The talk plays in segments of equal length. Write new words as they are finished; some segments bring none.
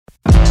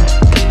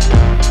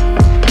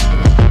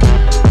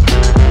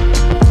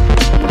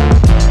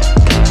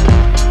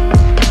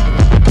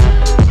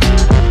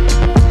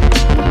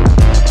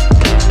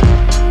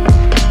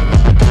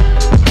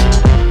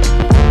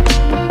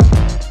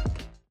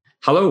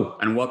Hello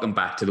and welcome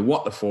back to the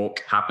What the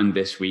Fork happened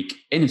this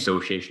week in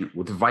association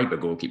with the Viper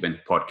Goalkeeping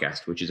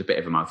podcast, which is a bit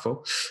of a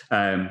mouthful.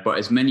 But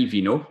as many of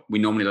you know, we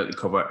normally like to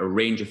cover a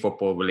range of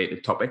football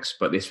related topics,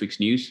 but this week's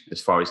news, as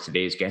far as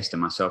today's guest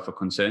and myself are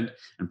concerned,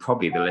 and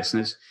probably the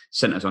listeners,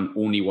 centres on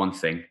only one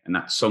thing, and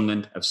that's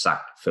Sunderland have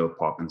sacked Phil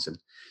Parkinson.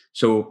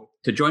 So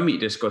to join me to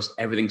discuss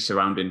everything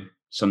surrounding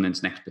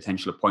Sunderland's next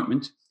potential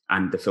appointment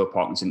and the Phil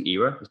Parkinson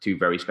era with two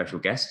very special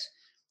guests.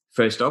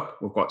 First up,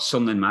 we've got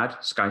Sunderland Mad,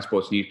 Sky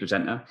Sports News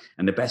presenter,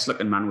 and the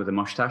best-looking man with a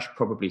moustache,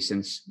 probably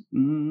since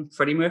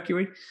Freddie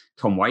Mercury.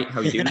 Tom White, how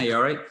are you doing? Are you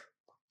all right?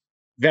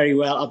 Very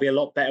well. I'll be a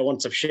lot better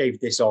once I've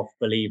shaved this off,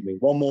 believe me.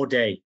 One more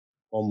day.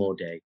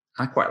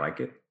 I quite like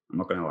it. I'm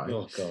not going to lie.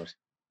 Oh, God.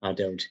 I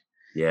don't.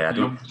 Yeah, I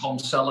don't. Tom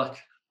Selleck.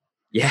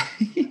 Yeah.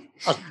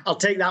 I'll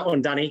take that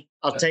one, Danny.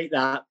 I'll take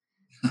that.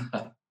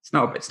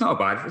 It's not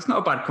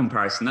a bad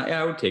comparison.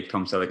 I would take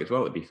Tom Selleck as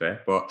well, to be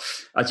fair. But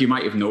as you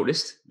might have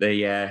noticed,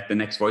 the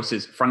next voice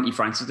is Frankie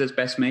Francis'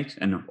 best mate,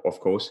 and of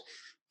course,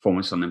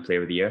 former Sunderland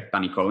Player of the Year,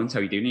 Danny Collins. How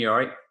are you doing? Are you all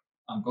right?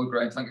 I'm good,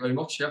 Graham. Thank you very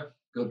much. Yeah,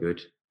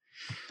 good.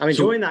 I'm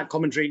enjoying that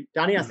commentary,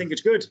 Danny. I think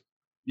it's good.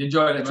 You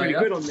enjoying it? It's really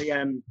good on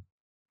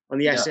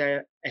the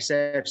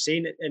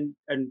SFC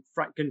and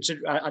Frank.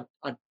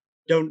 I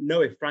don't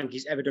know if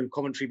Frankie's ever done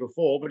commentary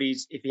before, but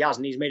if he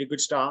hasn't, he's made a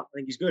good start. I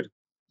think he's good.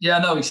 Yeah,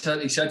 no, he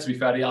said to be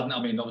fair, he hadn't.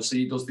 I mean, obviously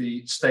he does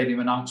the stadium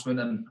announcement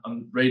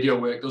and radio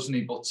work, doesn't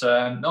he? But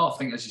no, I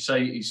think, as you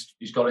say,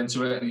 he's got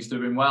into it and he's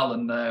doing well.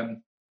 And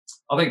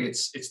I think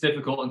it's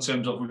difficult in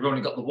terms of we've only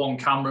got the one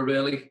camera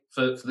really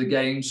for the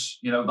games.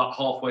 You know, that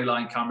halfway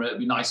line camera. It'd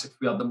be nice if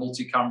we had the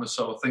multi-camera.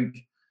 So I think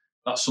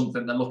that's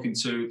something they're looking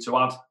to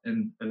add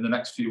in the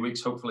next few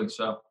weeks, hopefully.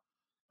 So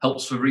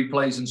helps for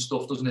replays and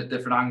stuff, doesn't it?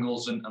 Different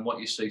angles and what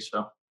you see.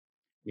 So.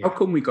 Yeah. How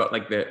come we got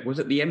was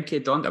it the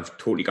MK Dons? I've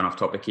totally gone off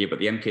topic here, but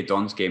the MK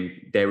Dons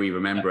game, there we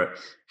remember it.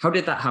 How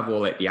did that have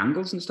all the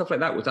angles and stuff like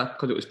that? Was that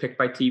because it was picked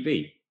by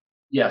TV?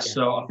 Yes, yeah.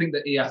 So I think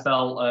the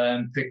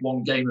EFL picked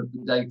one game of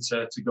the day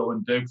to go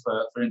and do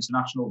for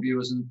international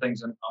viewers and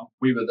things, and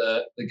we were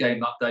the game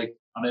that day,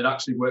 and it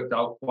actually worked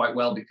out quite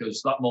well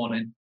because that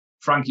morning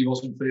Frankie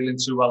wasn't feeling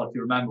too well. If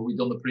you remember, we'd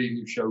done the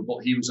preview show,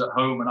 but he was at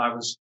home and I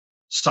was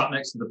sat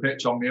next to the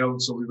pitch on my own,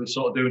 so we were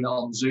sort of doing it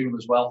on Zoom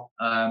as well.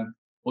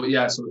 But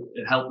yeah, so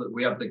it helped that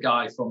we had the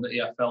guy from the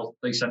EFL.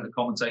 They sent the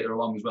commentator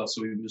along as well,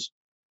 so he was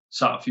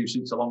sat a few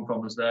seats along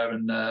from us there.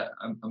 And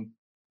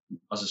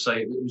as I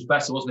say, it was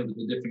better, wasn't it, with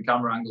the different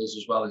camera angles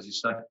as well, as you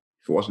say.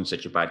 If it wasn't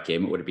such a bad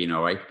game, it would have been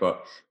all right.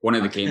 But one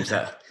of the games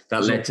that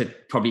led to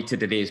probably to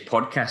today's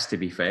podcast, to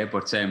be fair.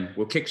 But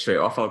we'll kick straight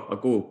off. I'll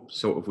go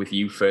sort of with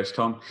you first,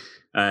 Tom.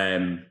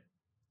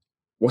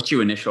 What's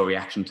your initial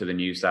reaction to the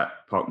news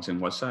that Parkinson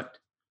was sacked?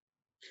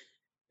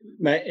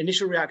 My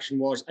initial reaction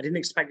was I didn't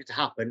expect it to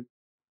happen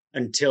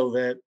until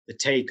the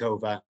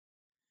takeover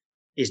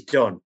is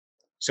done.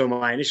 So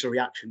my initial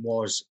reaction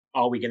was,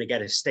 are we going to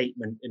get a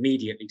statement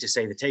immediately to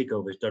say the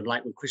takeover is done?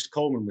 Like when Chris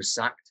Coleman was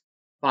sacked,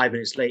 5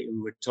 minutes later,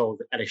 we were told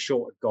that Ellis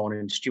Short had gone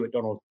and Stuart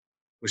Donald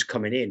was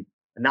coming in.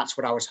 And that's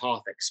what I was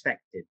half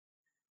expected.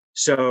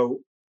 So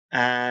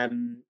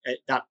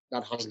that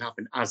hasn't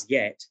happened as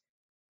yet.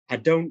 I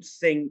don't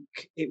think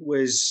it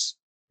was...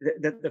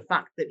 The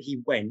fact that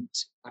he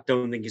went, I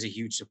don't think is a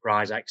huge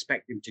surprise. I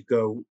expect him to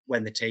go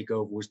when the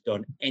takeover was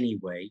done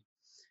anyway,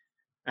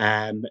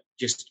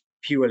 just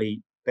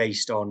purely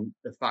based on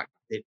the fact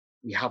that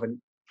we haven't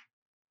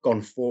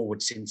gone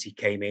forward since he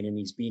came in and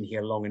he's been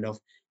here long enough.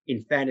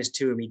 In fairness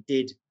to him, he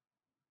did.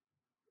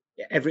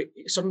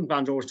 Some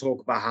fans always talk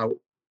about how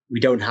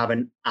we don't have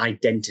an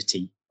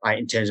identity, right,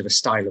 in terms of a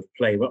style of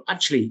play. Well,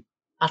 actually,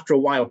 after a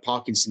while,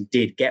 Parkinson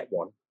did get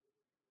one.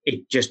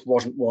 It just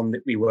wasn't one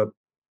that we were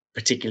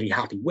particularly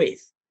happy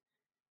with.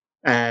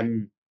 But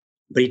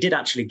he did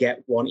actually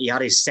get one. He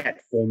had his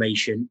set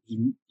formation.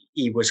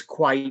 He was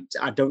quite,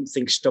 I don't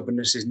think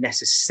stubbornness is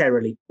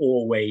necessarily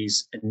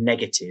always a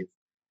negative.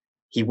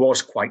 He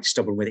was quite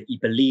stubborn with it. He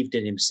believed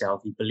in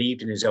himself. He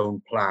believed in his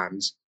own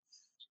plans.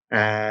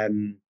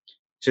 So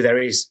there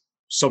is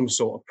some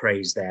sort of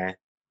praise there.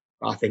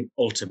 But I think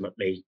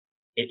ultimately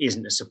it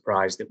isn't a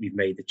surprise that we've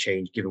made the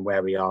change given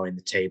where we are in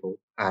the table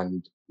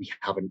and we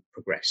haven't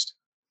progressed.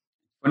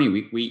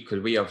 Funny, because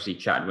we obviously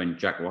chatted when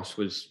Jack Ross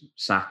was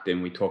sacked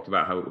and we talked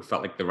about how it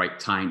felt like the right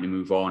time to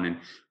move on and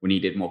we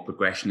needed more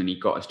progression and he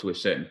got us to a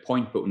certain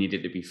point, but we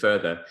needed to be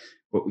further.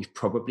 But we've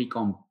probably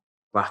gone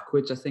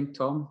backwards, I think,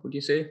 Tom, would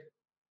you say?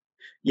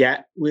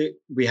 Yeah,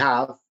 we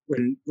have.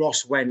 When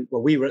Ross went,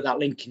 well, we were at that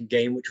Lincoln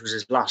game, which was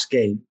his last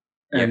game.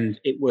 And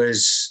it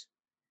was,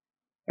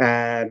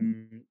 I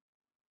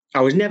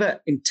was never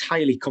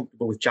entirely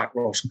comfortable with Jack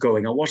Ross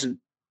going. I wasn't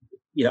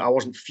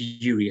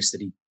furious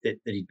that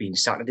he'd been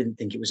sacked. I didn't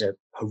think it was a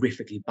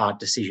horrifically bad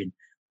decision,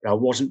 but I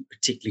wasn't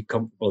particularly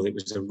comfortable that it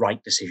was the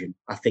right decision.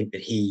 I think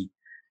that he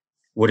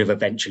would have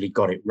eventually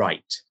got it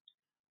right.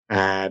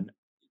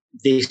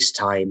 This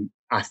time,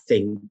 I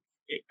think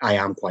I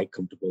am quite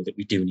comfortable that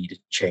we do need a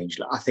change.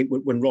 I think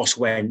when Ross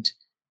went,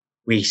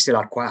 we still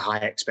had quite high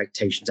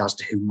expectations as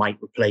to who might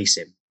replace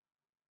him.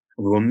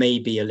 And we were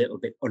maybe a little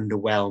bit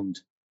underwhelmed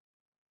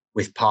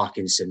with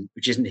Parkinson,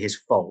 which isn't his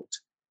fault,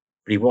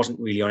 but he wasn't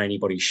really on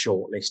anybody's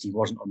shortlist. He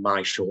wasn't on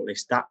my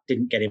shortlist. That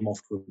didn't get him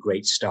off to a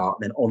great start.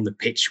 And then on the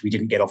pitch, we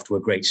didn't get off to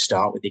a great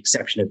start, with the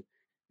exception of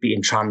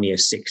beating Tranmere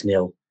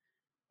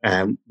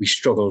 6-0. We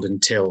struggled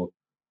until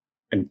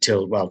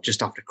well,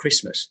 just after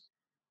Christmas.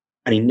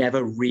 And he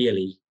never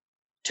really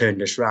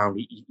turned us around.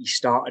 He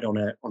started on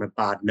a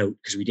bad note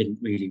because we didn't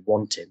really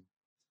want him.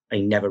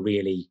 And he never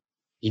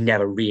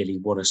really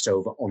won us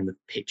over on the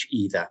pitch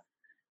either.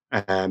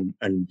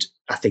 And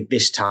I think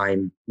this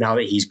time, now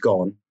that he's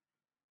gone,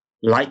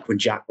 like when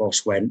Jack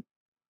Ross went,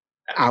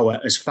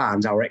 as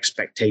fans, our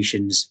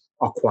expectations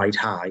are quite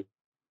high.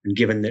 And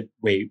given that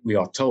we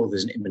are told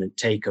there's an imminent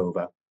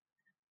takeover,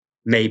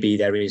 maybe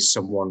there is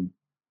someone,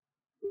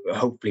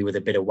 hopefully with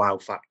a bit of wow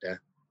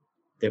factor,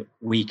 that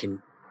we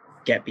can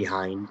get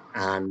behind,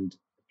 and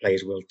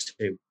players will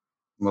too.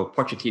 Well,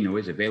 Pochettino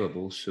is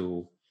available,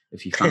 so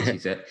if he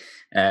fancies it.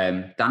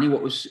 Danny,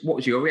 what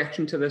was your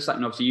reaction to this? Like,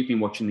 obviously, you've been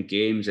watching the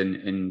games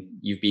and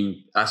you've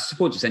been, I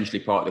suppose, essentially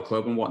part of the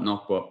club and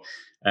whatnot, but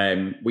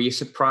were you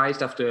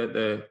surprised after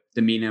the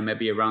demeanour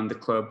maybe around the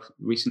club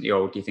recently,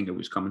 or do you think it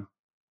was coming?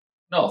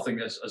 No, I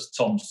think as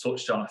Tom's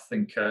touched on, I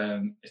think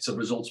it's a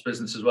results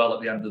business as well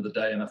at the end of the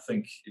day. And I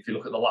think if you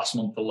look at the last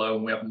month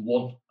alone, we haven't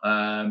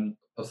won.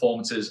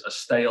 Performances are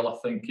stale, I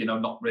think,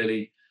 not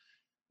really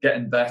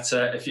getting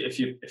better. If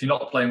you're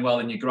not playing well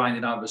and you're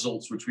grinding out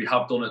results, which we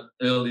have done it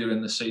earlier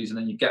in the season,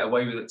 and you get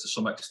away with it to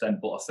some extent.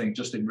 But I think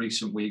just in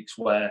recent weeks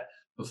where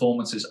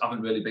performances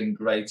haven't really been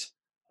great,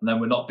 and then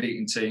we're not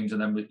beating teams,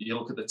 and then you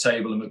look at the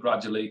table and we're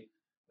gradually,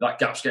 that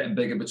gap's getting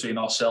bigger between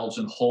ourselves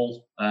and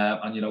Hull.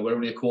 And we're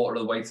only a quarter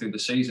of the way through the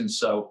season.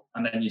 So,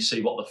 and then you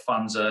see what the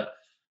fans are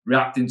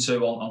reacting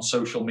to on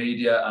social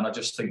media. And I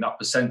just think that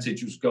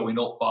percentage was going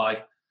up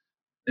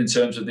in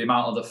terms of the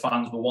amount of the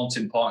fans were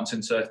wanting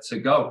Parkinson to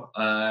go.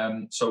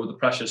 So the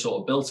pressure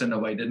sort of built in a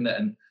way, didn't it?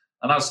 And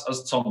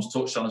as Tom's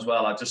touched on as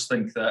well, I just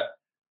think that,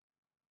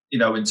 in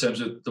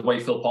terms of the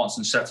way Phil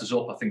Parkinson set us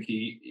up, I think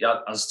he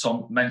as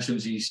Tom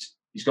mentions, he's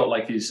got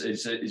like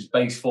his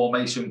base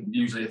formation,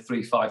 usually a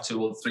 3-5-2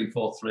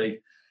 or 3-4-3.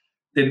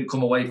 Didn't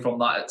come away from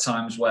that at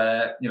times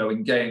where,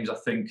 in games, I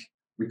think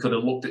we could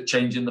have looked at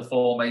changing the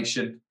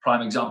formation.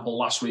 Prime example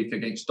last week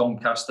against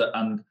Doncaster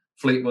and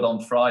Fleetwood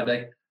on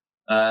Friday.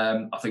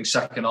 I think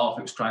second half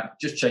it was trying to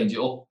just change it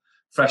up.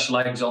 Fresh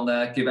legs on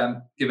there, give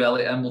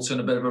Elliot Embleton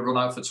a bit of a run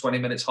out for 20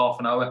 minutes, half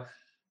an hour.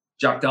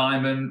 Jack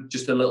Diamond,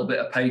 just a little bit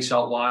of pace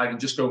out wide and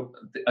just go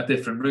a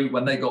different route.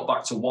 When they got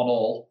back to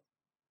 1-1,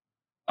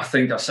 I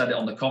think I said it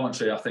on the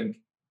commentary, I think,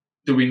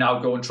 do we now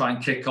go and try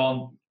and kick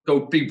on,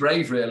 go be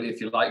brave really,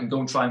 if you like, and go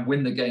and try and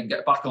win the game,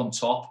 get back on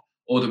top?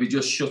 Or do we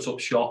just shut up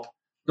shop,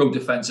 go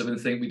defensive and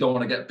think we don't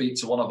want to get beat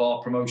to one of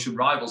our promotion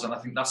rivals? And I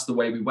think that's the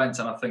way we went.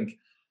 And I think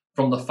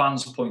from the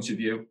fans' point of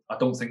view, I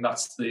don't think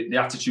that's the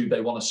attitude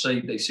they want to see.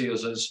 They see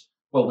us as,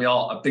 well, we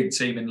are a big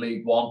team in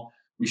League One.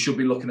 We should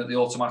be looking at the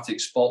automatic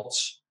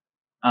spots.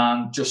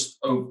 And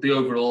just the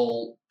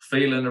overall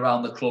feeling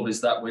around the club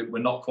is that we're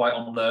not quite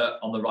on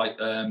the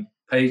right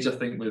page, I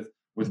think,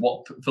 with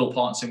what Phil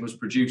Parkinson was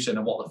producing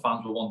and what the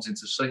fans were wanting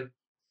to see.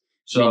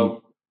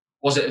 So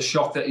was it a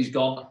shock that he's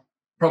gone?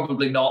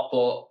 Probably not,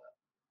 but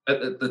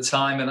at the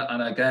time,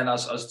 and again,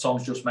 as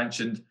Tom's just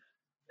mentioned,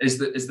 is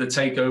the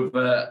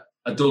takeover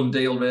a done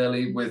deal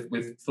really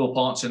with Phil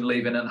Parkinson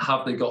leaving, and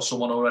have they got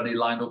someone already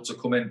lined up to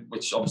come in,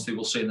 which obviously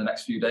we'll see in the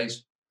next few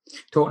days?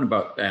 Talking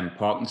about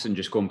Parkinson,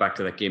 just going back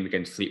to that game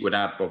against Fleetwood,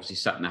 I obviously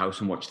sat in the house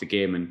and watched the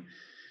game, and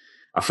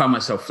I found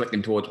myself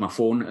flicking towards my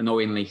phone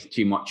annoyingly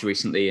too much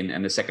recently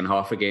in the second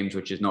half of games,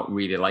 which is not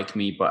really like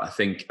me. But I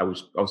think I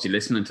was obviously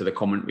listening to the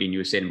commentary and you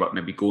were saying about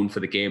maybe going for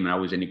the game, and I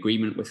was in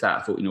agreement with that.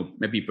 I thought,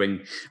 maybe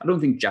I don't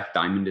think Jack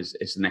Diamond is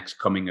the next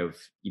coming of,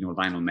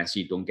 Lionel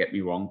Messi, don't get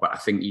me wrong, but I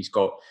think he's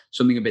got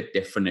something a bit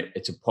different.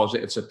 It's a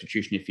positive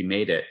substitution if he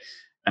made it.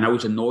 And I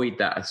was annoyed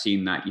that I'd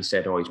seen that you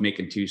said, he's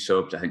making 2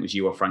 subs. I think it was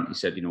you or Frank, you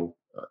said,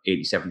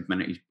 87th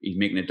minute, he's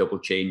making a double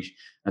change.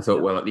 I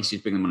thought, well, at least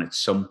he's bringing them on at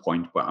some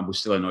point, but I was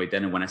still annoyed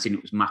then. And when I seen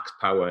it was Max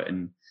Power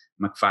and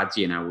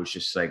McFadzean, and I was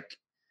just like,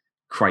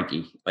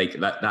 crikey. Like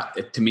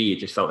that to me, it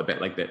just felt a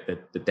bit like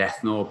the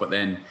death knell. But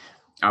then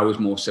I was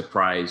more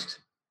surprised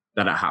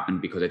that it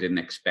happened because I didn't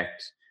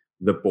expect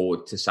the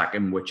board to sack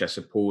him, which I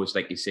suppose,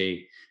 like you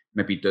say,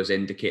 maybe does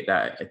indicate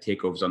that a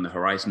takeover's on the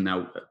horizon.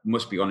 Now,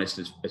 must be honest,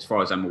 as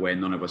far as I'm aware,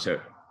 none of us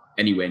are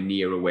anywhere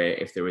near aware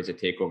if there is a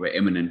takeover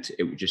imminent.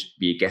 It would just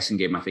be a guessing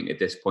game, I think, at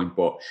this point.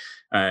 But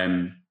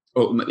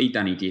ultimately,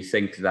 Danny, do you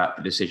think that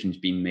the decision's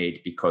been made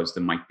because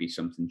there might be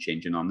something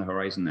changing on the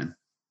horizon then?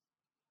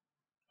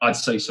 I'd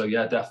say so,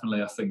 yeah,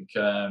 definitely. I think,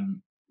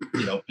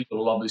 people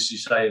will obviously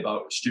say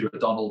about Stuart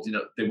Donald,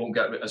 they won't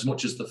get, as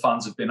much as the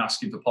fans have been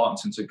asking for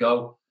Parkinson to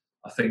go,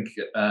 I think,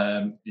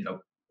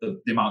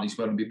 the amount he's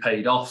going to be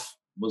paid off,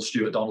 will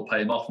Stuart Donald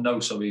pay him off? No,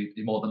 so he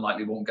more than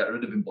likely won't get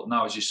rid of him. But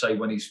now, as you say,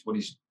 when he's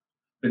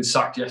been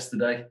sacked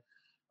yesterday,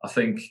 I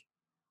think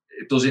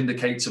it does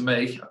indicate to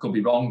me, I could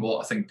be wrong, but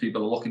I think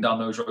people are looking down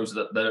those roads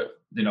that they're,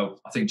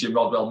 I think Jim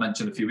Rodwell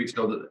mentioned a few weeks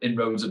ago that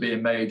inroads are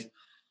being made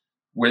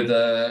with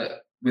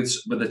with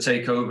the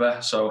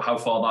takeover. So how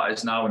far that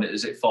is now, and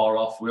is it far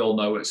off? We all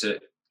know it's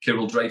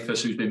Kirill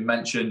Dreyfus who's been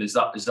mentioned. Is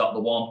that the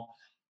one?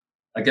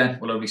 Again,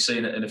 we'll only see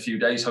it in a few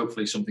days.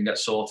 Hopefully something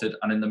gets sorted.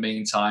 And in the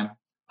meantime,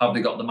 have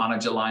they got the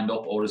manager lined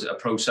up, or is it a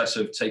process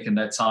of taking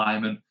their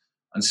time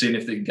and seeing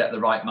if they can get the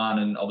right man?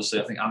 And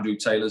obviously, I think Andrew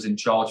Taylor's in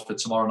charge for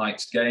tomorrow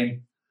night's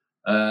game.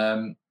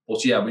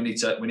 But yeah, we need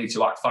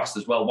to act fast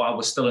as well while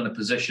we're still in a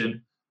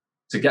position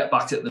to get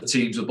back at the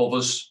teams above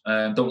us.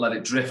 Don't let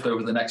it drift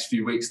over the next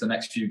few weeks, the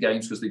next few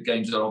games, because the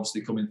games are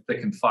obviously coming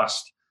thick and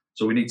fast.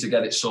 So we need to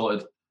get it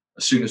sorted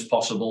as soon as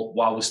possible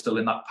while we're still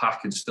in that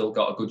pack and still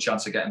got a good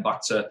chance of getting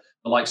back to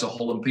the likes of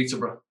Hull and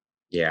Peterborough.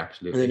 Yeah,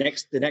 absolutely.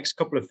 And the next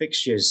couple of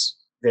fixtures,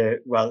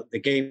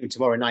 the game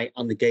tomorrow night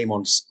and the game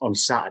on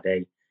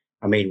Saturday.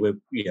 I mean,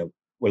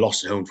 we're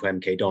lost at home to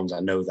MK Dons. I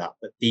know that,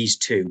 but these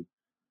two,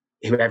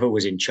 whoever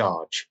was in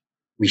charge,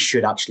 we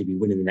should actually be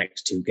winning the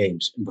next two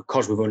games. And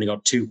because we've only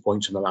got 2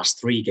 points from the last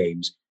 3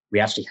 games,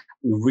 we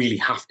really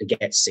have to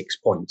get 6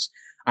 points.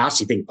 I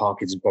actually think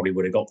Parkinson probably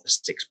would have got the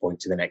 6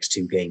 points in the next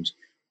 2 games.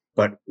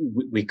 But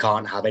we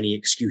can't have any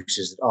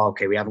excuses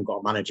that, we haven't got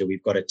a manager.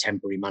 We've got a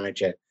temporary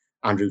manager,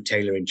 Andrew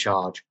Taylor, in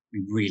charge.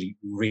 We really,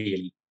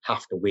 really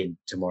have to win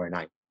tomorrow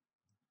night.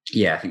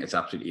 Yeah, I think it's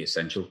absolutely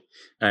essential.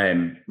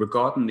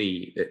 Regarding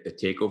the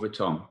takeover,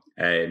 Tom,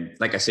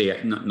 like I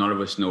say, none of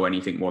us know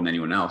anything more than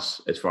anyone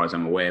else, as far as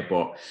I'm aware.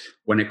 But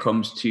when it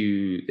comes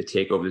to the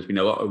takeover, there's been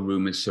a lot of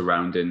rumours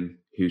surrounding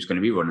who's going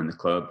to be running the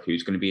club,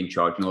 who's going to be in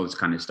charge, and all this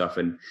kind of stuff.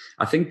 And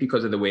I think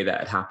because of the way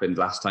that it happened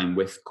last time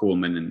with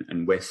Coleman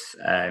and with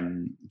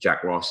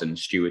Jack Ross and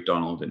Stuart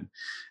Donald and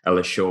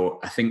Ellis Shaw,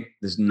 I think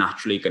there's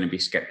naturally going to be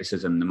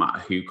scepticism no matter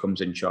who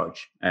comes in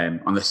charge,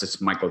 unless it's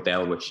Michael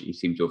Dell, which he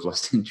seems to have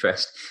lost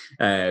interest.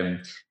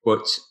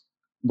 But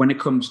when it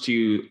comes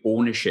to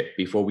ownership,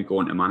 before we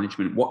go into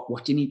management,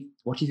 what do you need?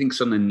 What do you think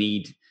Sunderland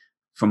need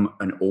from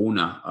an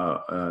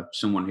owner,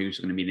 someone who's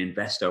going to be an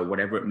investor,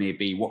 whatever it may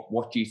be?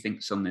 What do you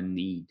think Sunderland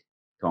need,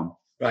 Tom?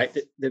 Right,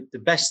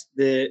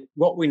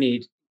 what we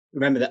need.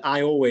 Remember that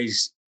I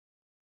always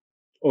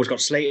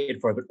got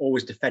slated for it, but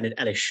always defended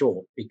Ellis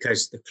Shaw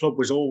because the club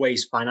was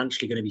always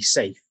financially going to be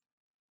safe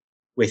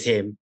with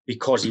him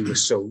because he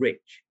was so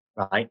rich.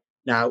 Right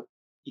now,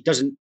 he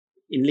doesn't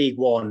in League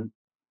One.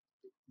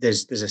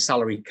 There's a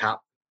salary cap,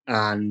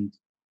 and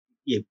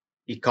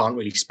you can't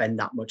really spend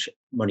that much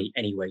money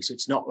anyway. So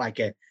it's not like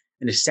a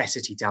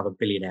necessity to have a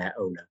billionaire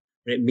owner,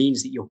 but it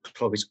means that your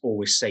club is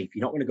always safe.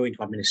 You're not going to go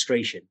into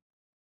administration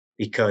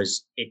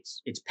because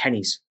it's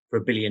pennies for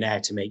a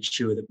billionaire to make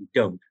sure that we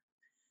don't.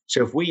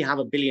 So if we have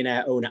a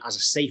billionaire owner as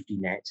a safety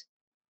net,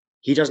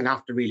 he doesn't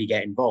have to really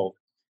get involved.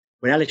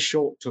 When Ellis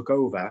Short took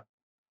over,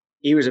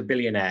 he was a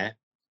billionaire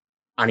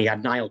and he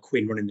had Niall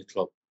Quinn running the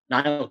club.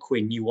 Niall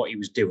Quinn knew what he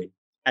was doing.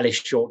 Ellis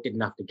Short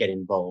didn't have to get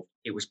involved.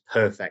 It was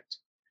perfect.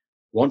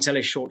 Once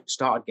Ellis Short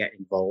started getting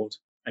involved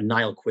and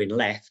Niall Quinn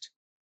left,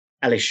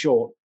 Ellis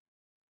Short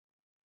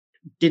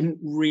didn't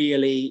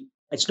really...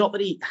 It's not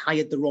that he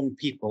hired the wrong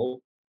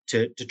people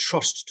to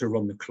trust to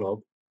run the club.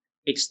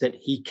 It's that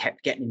he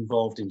kept getting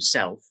involved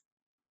himself,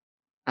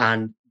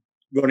 and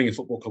running a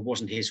football club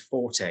wasn't his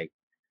forte.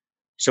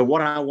 So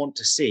what I want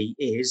to see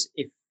is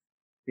if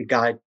the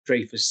guy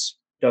Dreyfus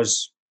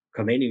does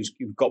come in, who's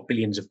got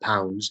billions of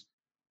pounds,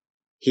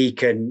 he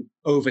can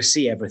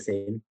oversee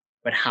everything,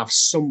 but have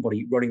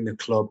somebody running the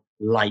club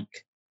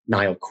like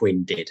Niall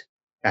Quinn did.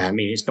 I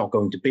mean, it's not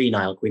going to be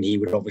Niall Quinn. He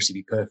would obviously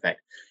be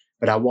perfect,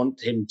 but I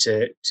want him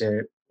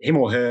him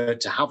or her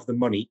to have the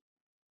money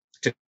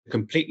to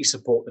completely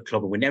support the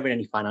club, and we're never in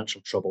any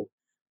financial trouble,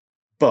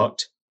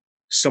 but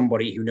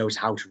somebody who knows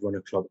how to run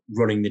a club,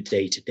 running the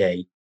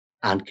day-to-day,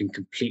 and can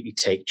completely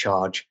take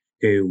charge,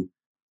 who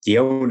the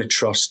owner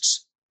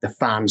trusts, the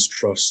fans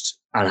trust,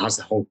 and has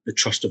the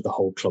trust of the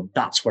whole club.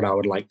 That's what I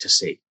would like to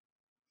see.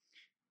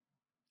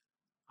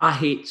 I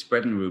hate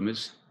spreading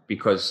rumours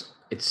because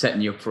it's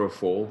setting you up for a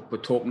fall.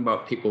 But talking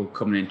about people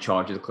coming in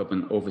charge of the club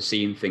and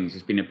overseeing things,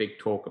 there's been a big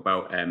talk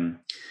about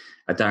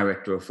a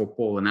director of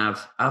football, and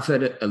I've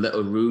heard a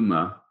little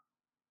rumour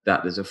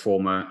that there's a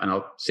former, and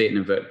I'll say it in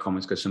inverted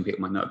commas because some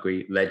people might not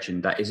agree,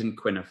 legend that isn't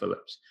Quinner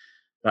Phillips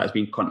that has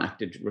been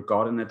contacted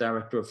regarding the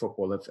director of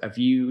football. Have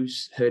you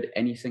heard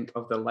anything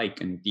of the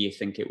like, and do you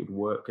think it would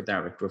work, a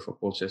director of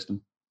football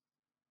system?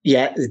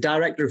 Yeah, the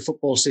director of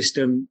football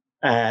system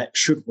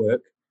should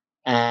work.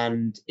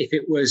 And if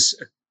it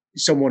was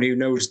someone who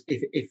knows,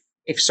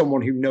 if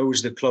someone who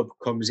knows the club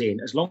comes in,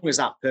 as long as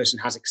that person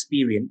has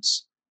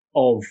experience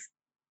of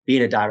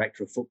being a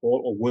director of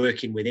football or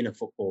working within a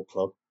football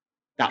club,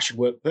 that should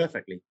work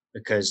perfectly,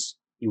 because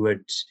he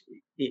would,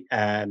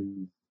 I was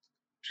going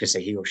to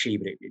say he or she,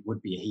 but it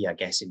would be a he, I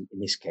guess, in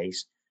this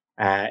case.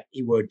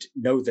 He would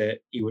know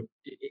he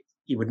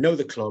would know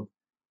the club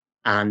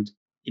and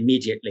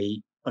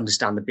immediately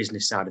understand the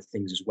business side of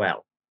things as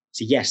well.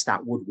 So yes,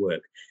 that would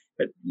work.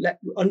 But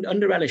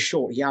under Ellis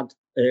Short, he had,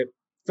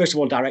 first of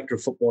all, director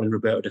of football in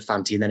Roberto De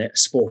Fanti, and then a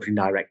sporting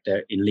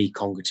director in Lee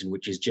Congerton,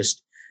 which is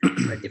just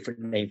a different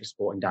name for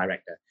sporting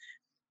director.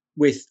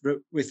 with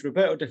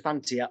Roberto De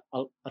Fanti,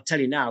 I'll tell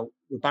you now,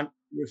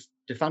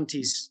 De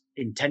Fanti's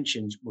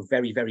intentions were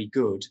very, very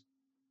good,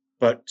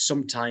 but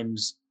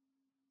sometimes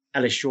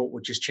Ellis Short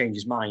would just change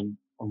his mind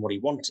on what he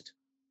wanted,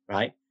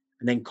 right?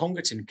 And then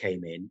Congerton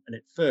came in, and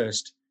at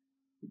first,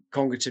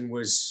 Congerton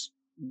was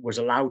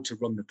allowed to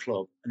run the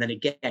club, and then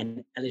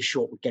again, Ellis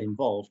Short would get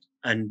involved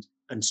and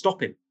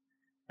stop him,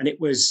 and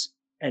it was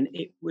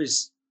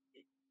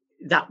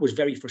that was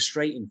very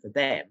frustrating for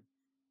them,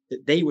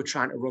 that they were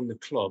trying to run the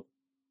club,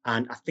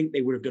 and I think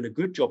they would have done a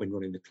good job in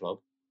running the club,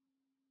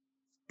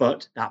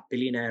 but that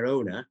billionaire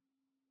owner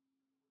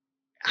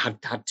had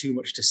too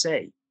much to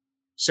say.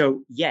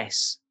 So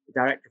yes, the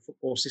director of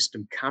football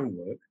system can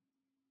work,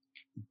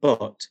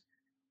 but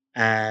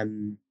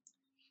whoever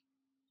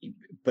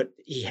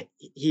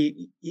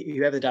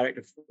the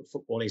director of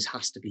football is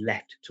has to be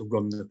left to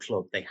run the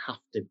club. They have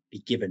to be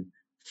given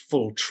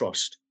full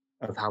trust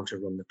of how to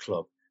run the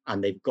club,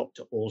 and they've got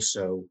to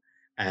also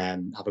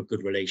have a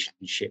good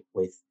relationship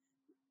with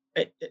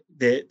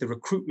the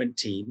recruitment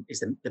team. Is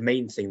the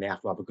main thing they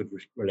have to have a good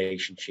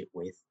relationship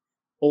with.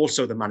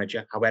 Also the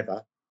manager,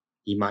 however,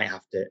 he might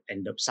have to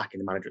end up sacking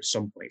the manager at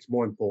some point. It's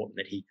more important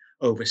that he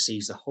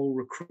oversees the whole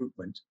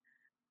recruitment.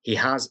 He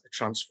has a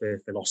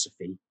transfer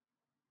philosophy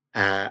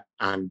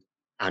and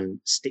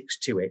sticks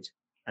to it,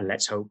 and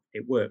let's hope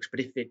it works.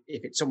 But if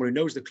it's someone who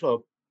knows the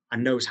club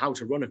and knows how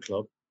to run a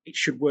club, it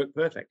should work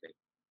perfectly.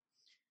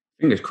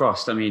 Fingers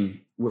crossed. I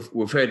mean,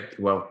 we've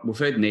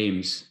heard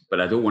names,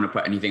 but I don't want to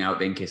put anything out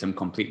there in case I'm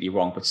completely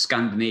wrong. But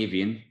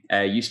Scandinavian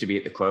used to be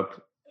at the club.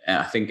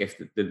 I think if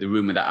the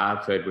rumour that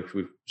I've heard, which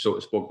we've sort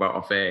of spoke about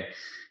off air,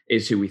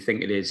 is who we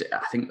think it is,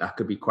 I think that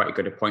could be quite a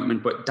good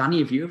appointment. But Danny,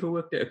 have you ever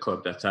worked at a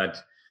club that's had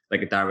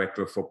like a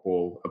director of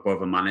football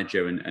above a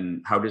manager,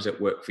 and how does it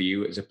work for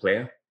you as a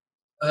player?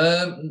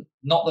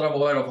 Not that I'm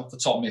aware of off the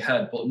top of my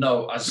head, but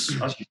no, as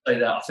you say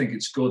that, I think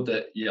it's good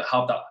that you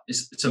have that.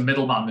 It's a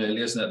middleman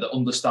really, isn't it, that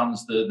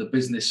understands the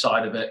business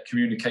side of it,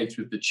 communicates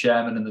with the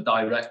chairman and the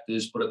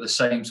directors, but at the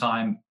same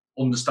time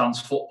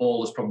understands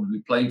football, has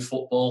probably played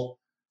football,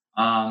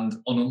 and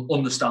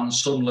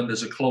understands Sunderland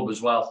as a club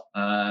as well.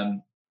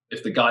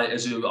 If the guy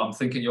is who I'm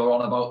thinking you're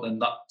on about, then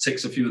that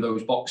ticks a few of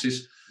those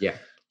boxes. Yeah.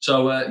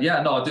 So I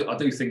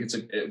do think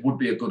it would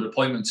be a good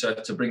appointment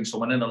to bring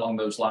someone in along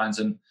those lines.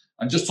 And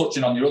just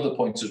touching on your other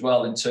points as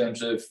well, in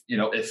terms of,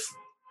 if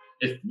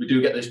we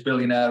do get this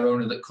billionaire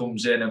owner that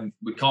comes in, and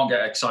we can't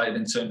get excited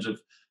in terms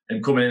of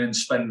him coming in and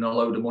spending a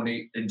load of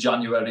money in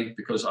January,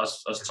 because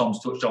as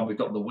Tom's touched on, we've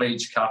got the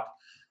wage cap.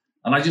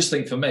 And I just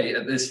think for me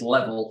at this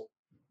level,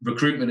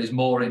 recruitment is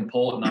more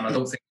important, and I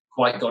don't think we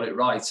quite got it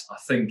right. I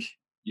think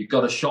you've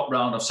got to shop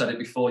round. I've said it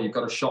before, you've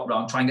got to shop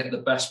round, try and get the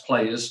best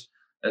players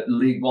at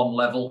League One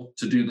level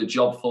to do the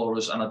job for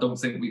us. And I don't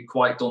think we've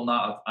quite done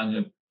that.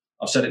 And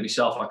I've said it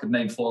myself, I could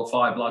name 4 or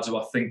 5 lads who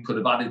I think could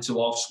have added to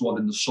our squad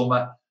in the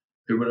summer,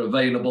 who were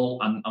available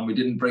and we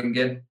didn't bring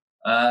in.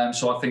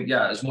 So I think,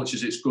 as much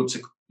as it's good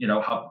to,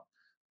 have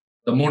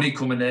the money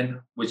coming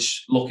in,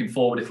 which looking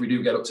forward, if we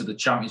do get up to the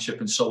Championship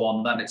and so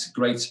on, then it's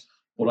great.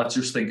 But I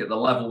just think at the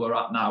level we're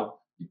at now,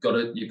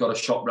 you've got to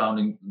shop round,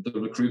 and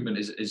the recruitment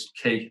is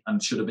key and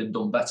should have been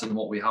done better than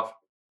what we have.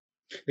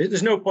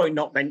 There's no point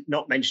not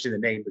mentioning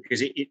the name,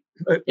 because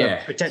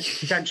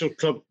potential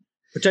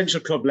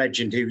club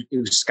legend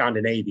who's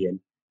Scandinavian.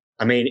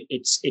 I mean,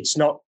 it's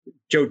not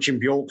Joachim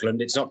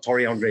Björklund, it's not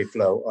Torre Andre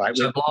Flo. All right,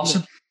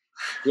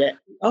 yeah.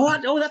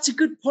 Oh, that's a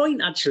good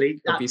point. Actually,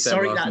 that is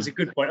a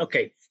good point.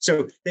 Okay,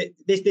 so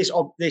this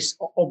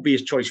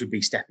obvious choice would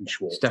be Stefan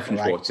Schwarz. Stefan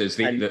Schwarz is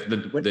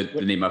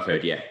the name I've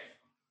heard. Yeah.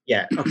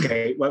 Yeah.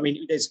 Okay. Well, I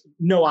mean, there's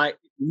no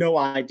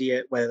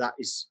idea whether that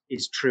is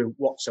true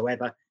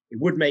whatsoever. It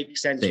would make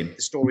sense with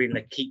the story in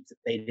L'Équipe that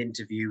they'd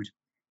interviewed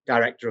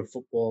director of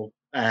football,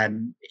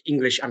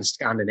 English and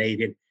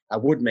Scandinavian.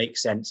 That would make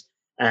sense.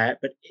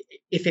 But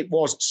if it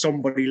was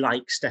somebody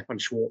like Stefan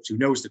Schwarz, who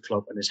knows the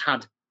club and has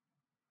had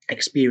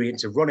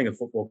experience of running a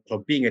football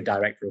club, being a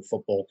director of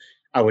football,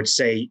 I would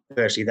say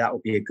personally that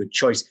would be a good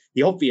choice.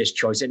 The obvious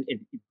choice, and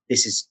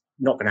this is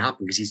not going to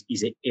happen because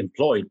he's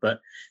employed,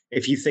 but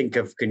if you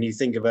can you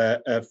think of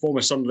a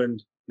former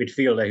Sunderland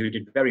midfielder who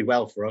did very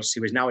well for us,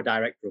 who is now a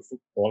director of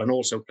football and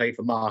also played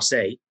for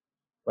Marseille,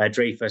 where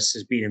Dreyfus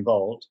has been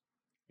involved,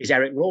 is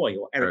Eric Roy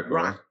or Eric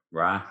Ra.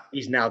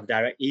 He's now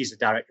he's the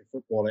director of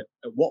football at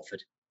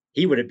Watford.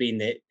 He would have been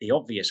the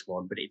obvious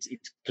one, but it's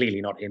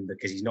clearly not him,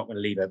 because he's not going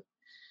to leave a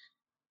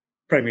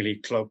Premier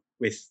League club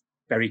with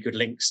very good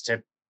links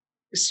to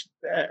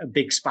a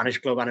big Spanish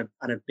club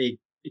and a big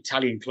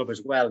Italian club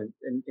as well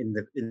in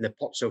the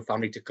Pozzo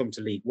family to come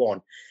to League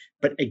One.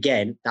 But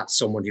again, that's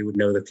someone who would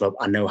know the club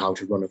and know how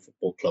to run a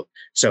football club.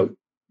 So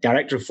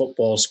director of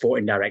football,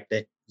 sporting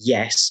director,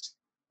 yes,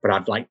 but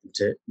I'd like them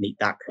to meet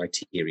that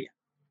criteria.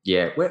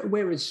 Yeah,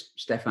 where is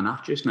Stefan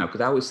at just now?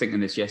 Because I was thinking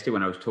this yesterday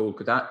when I was told,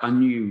 because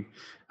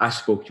I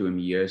spoke to him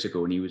years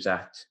ago and he was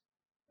at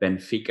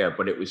Benfica,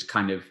 but it was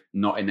kind of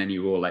not in any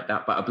role like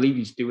that. But I believe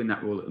he's doing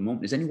that role at the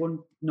moment. Does anyone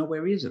know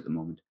where he is at the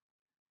moment?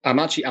 I'm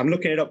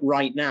looking it up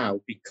right now,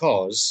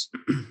 because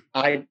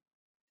I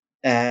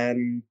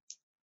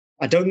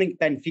I don't think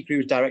Benfica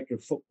was director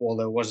of football,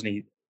 though, wasn't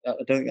he? I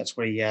don't think that's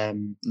where he.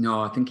 No,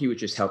 I think he was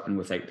just helping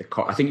with like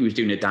I think he was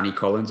doing a Danny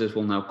Collins, as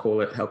we'll now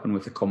call it, helping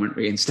with the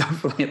commentary and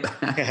stuff like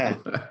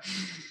that.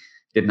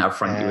 Didn't have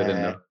Frankie with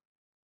him though.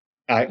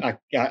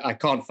 I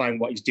can't find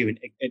what he's doing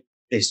at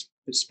this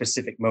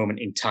specific moment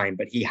in time,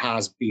 but he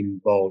has been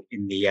involved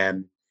in the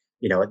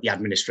at the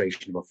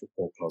administration of a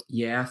football club.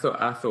 Yeah,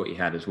 I thought he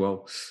had as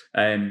well.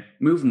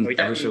 Moving, he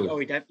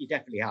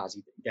definitely has.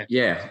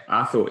 Yeah,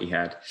 I thought he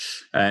had.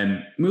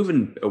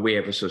 Moving away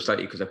ever so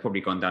slightly, because I've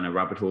probably gone down a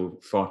rabbit hole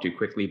far too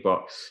quickly,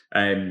 but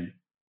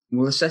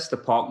we'll assess the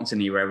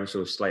Parkinson era ever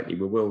so slightly.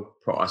 We will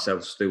put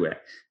ourselves through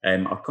it.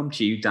 I'll come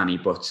to you, Danny,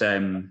 but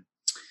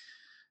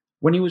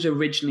when he was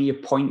originally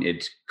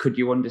appointed, could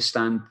you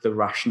understand the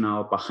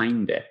rationale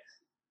behind it?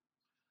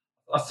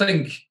 I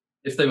think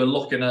if they were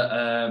looking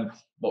at,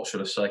 what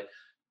should I say,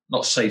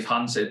 not safe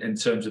hands in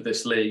terms of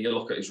this league, you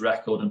look at his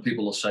record and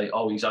people will say,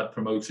 oh, he's had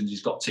promotions,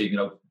 he's got team,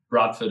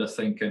 Bradford, I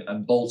think,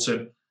 and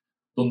Bolton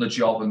done the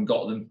job and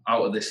got them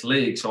out of this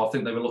league. So I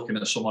think they were looking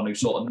at someone who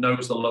sort of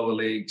knows the lower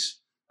leagues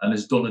and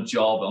has done a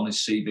job on his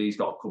CV. He's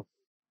got a couple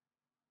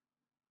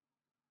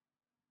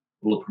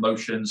of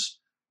promotions.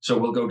 So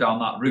we'll go down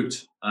that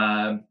route.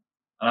 And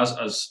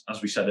as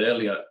we said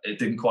earlier, it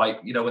didn't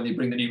quite, when you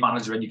bring the new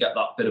manager in, you get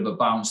that bit of a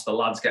bounce. The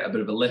lads get a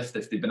bit of a lift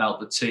if they've been out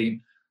of the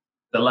team.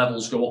 The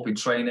levels go up in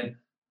training.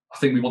 I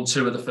think we won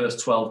 2 of the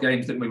first 12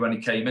 games, didn't we, when he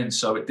came in?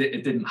 So it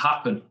didn't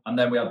happen. And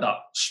then we had that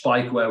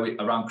spike where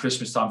around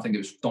Christmas time, I think it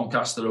was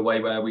Doncaster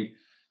away, where we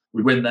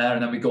win there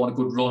and then we go on a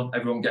good run.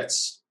 Everyone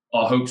gets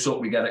our hopes up.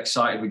 We get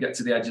excited. We get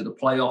to the edge of the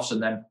playoffs.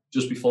 And then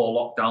just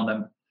before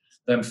lockdown,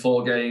 them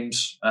 4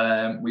 games,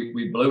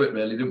 we blew it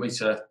really, didn't we,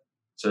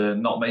 to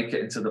not make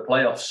it into the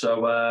playoffs.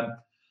 So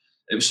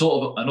it was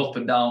sort of an up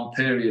and down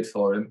period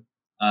for him.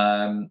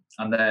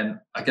 And then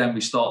again,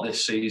 we start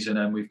this season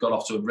and we've got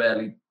off to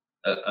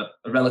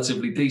a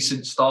relatively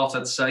decent start,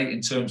 I'd say,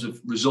 in terms of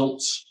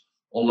results.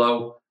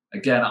 Although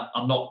again,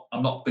 I'm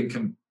not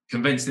been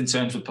convinced in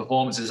terms of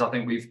performances. I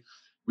think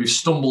we've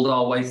stumbled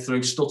our way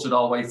through, stuttered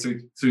our way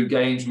through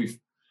games.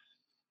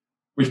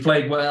 We've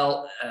played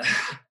well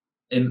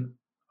in,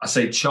 I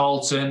say,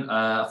 Charlton,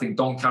 I think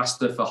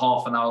Doncaster for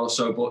half an hour or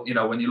so. But,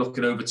 when you look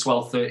at over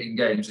 12, 13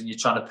 games and you're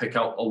trying to pick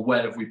out,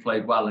 where have we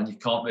played well? And you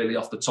can't really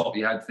off the top of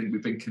your head think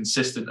we've been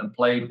consistent and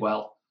played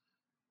well.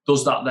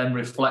 Does that then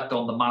reflect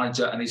on the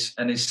manager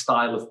and his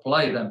style of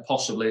play? Then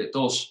possibly it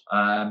does.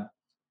 And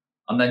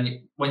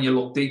then when you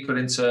look deeper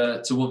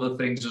into other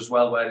things as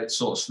well, where it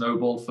sort of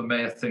snowballed for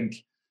me, I think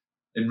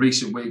in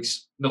recent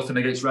weeks, nothing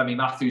against Remy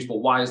Matthews, but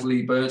why has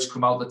Lee Burge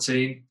come out of the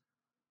team?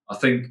 I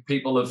think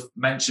people have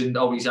mentioned,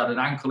 he's had an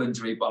ankle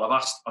injury, but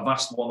I've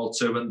asked one or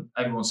two, and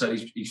everyone said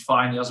he's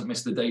fine. He hasn't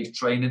missed a day's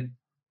training.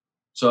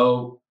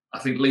 So I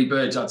think Lee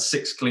Burge had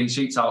 6 clean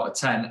sheets out of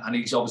 10, and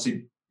he's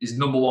obviously his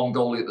number one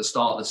goalie at the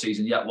start of the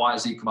season. Yet why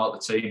has he come out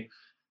of the team?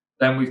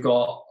 Then we've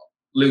got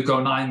Luke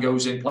O'Nien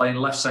goes in playing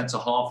left centre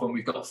half, and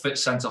we've got fit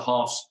centre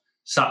halves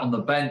sat on the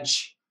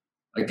bench.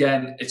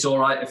 Again, it's all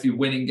right if you're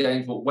winning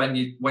games, but when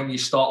you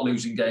start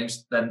losing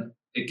games, then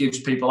it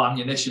gives people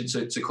ammunition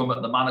to come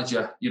at the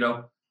manager,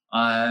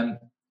 and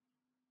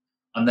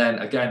then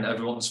again,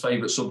 everyone's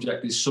favourite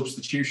subject is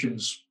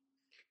substitutions.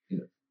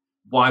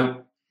 Why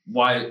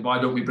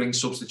don't we bring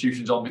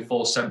substitutions on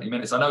before 70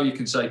 minutes? I know you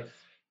can say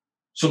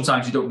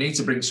sometimes you don't need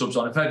to bring subs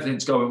on. If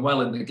everything's going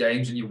well in the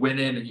games and you're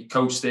winning and you're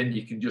coasting,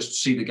 you can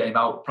just see the game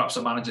out. Perhaps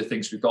the manager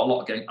thinks we've got a lot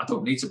of games, I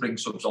don't need to bring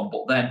subs on.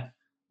 But then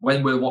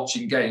when we're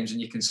watching games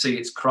and you can see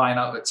it's crying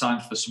out at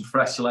times for some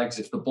fresh legs,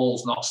 if the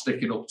ball's not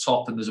sticking up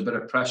top and there's a bit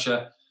of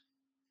pressure,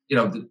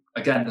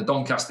 again, the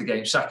Doncaster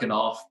game, second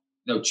half,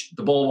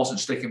 the ball wasn't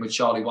sticking with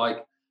Charlie White.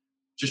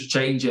 Just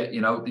change it.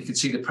 You could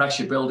see the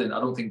pressure building. I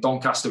don't think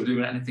Doncaster were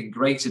doing anything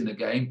great in the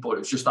game, but it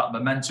was just that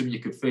momentum. You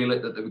could feel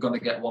it that they were going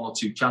to get 1 or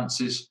 2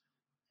 chances,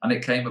 and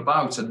it came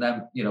about. And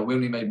then, we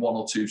only made 1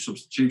 or 2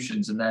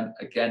 substitutions. And then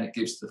again, it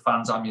gives the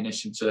fans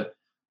ammunition to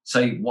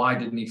say, why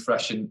didn't he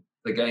freshen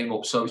the game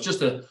up? So it's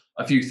just a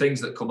few things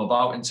that come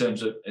about in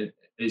terms of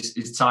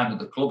his time at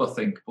the club, I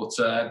think. But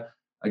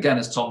again,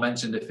 as Tom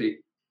mentioned, if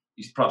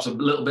he's perhaps a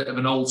little bit of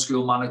an old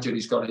school manager,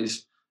 he's got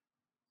his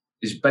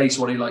base,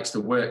 what he likes to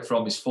work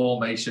from, his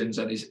formations,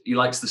 and he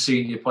likes the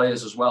senior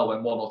players as well.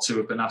 When 1 or 2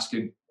 have been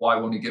asking, why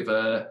won't he give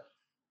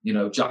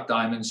Jack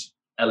Diamonds,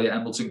 Elliot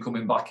Embleton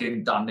coming back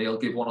in, Dan Neil,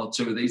 give 1 or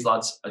 2 of these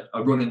lads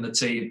a run in the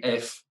team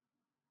if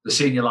the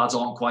senior lads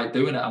aren't quite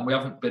doing it. And we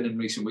haven't been in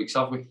recent weeks,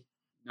 have we?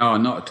 No,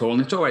 not at all.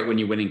 And it's all right when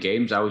you're winning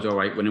games. I was all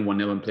right winning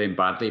 1-0 and playing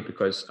badly,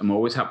 because I'm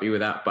always happy with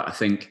that. But I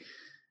think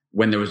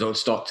when the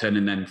results start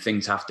turning, then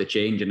things have to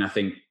change. And I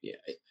think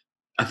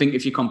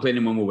if you're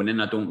complaining when we're winning,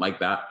 I don't like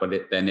that. But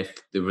then if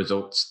the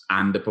results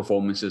and the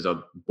performances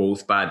are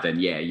both bad, then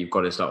you've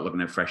got to start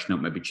looking at freshening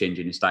up, maybe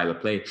changing your style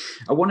of play.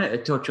 I wanted to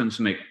touch on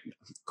something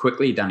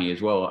quickly, Danny,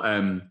 as well.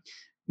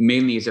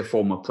 Mainly as a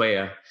former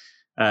player,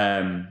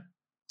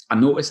 I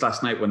noticed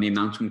last night when the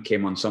announcement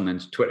came on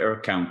Sunderland's Twitter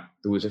account,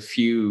 there was a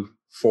few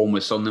former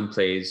Sunderland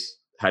players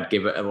had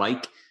given it a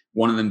like.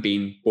 One of them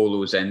being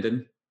Bolo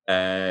Zenden.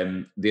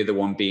 the other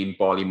one being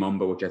Bali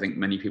Mumba, which I think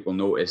many people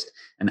noticed,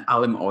 and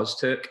Alim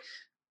Ozturk.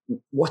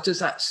 What does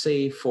that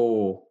say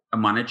for a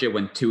manager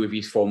when two of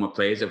his former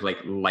players have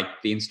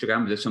liked the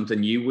Instagram? Is it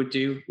something you would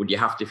do? Would you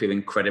have to feel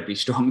incredibly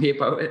strongly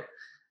about it?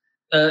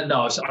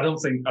 No, I don't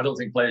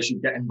think players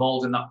should get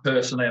involved in that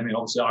personally. I mean,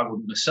 obviously, I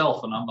wouldn't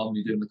myself, and I'm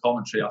only doing the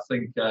commentary. I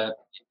think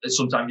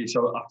sometimes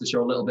you have to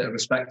show a little bit of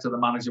respect to the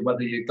manager,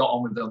 whether you got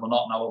on with them or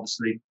not. Now,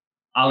 obviously,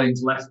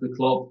 Alim's left the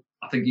club.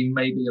 I think he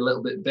may be a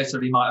little bit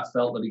bitter. He might have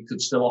felt that he could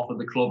still offer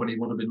the club, and he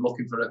would have been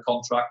looking for a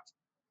contract.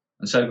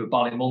 And so with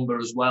Bali Mumba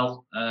as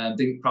well,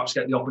 didn't perhaps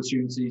get the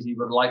opportunities he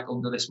would like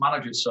under this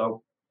manager.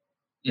 So,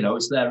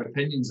 it's their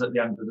opinions at the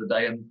end of the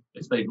day, and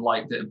if they've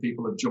liked it and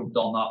people have jumped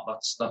on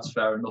that, that's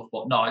fair enough.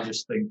 But no, I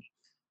just think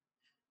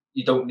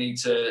you don't need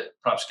to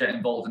perhaps get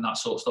involved in that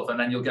sort of stuff, and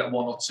then you'll get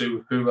one or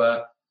two who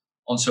are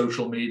on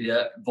social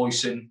media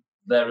voicing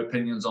their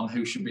opinions on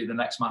who should be the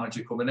next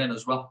manager coming in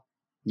as well.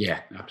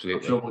 Yeah,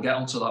 absolutely. I'm sure we'll get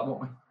onto that,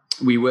 won't we?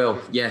 We will.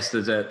 Yes,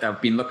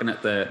 I've been looking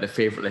at the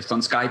favourite list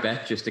on Sky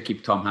Bet just to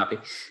keep Tom happy.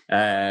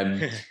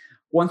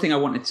 One thing I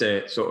wanted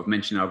to sort of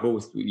mention, I'll go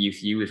with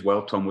you as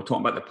well, Tom. We're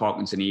talking about the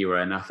Parkinson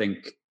era, and I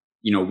think,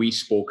 we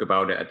spoke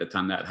about it at the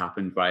time that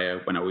happened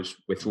when I was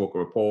with Roker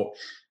Report,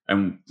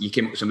 and you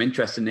came up with some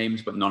interesting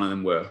names, but none of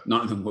them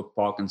were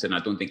Parkinson. I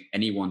don't think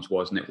anyone's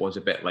was, and it was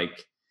a bit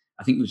like,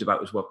 I think it was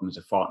about as welcome as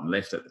a fart and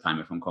lift at the time,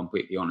 if I'm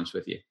completely honest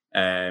with you.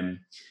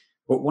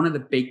 But one of the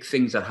big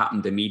things that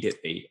happened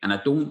immediately, and I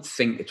don't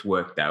think it's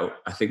worked out,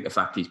 I think the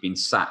fact he's been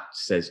sacked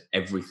says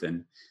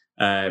everything.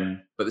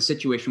 But the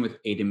situation with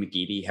Aidan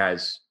McGeady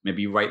has,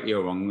 maybe rightly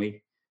or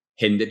wrongly,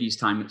 hindered his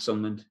time at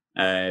Sunderland.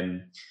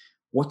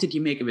 What did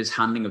you make of his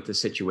handling of the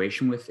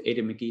situation with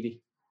Aidan McGeady?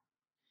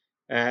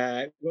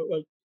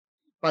 Well,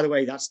 by the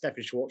way, that's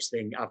Stephen Schwartz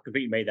thing. I've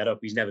completely made that up.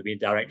 He's never been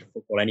director of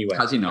football anyway.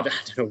 Has he not? I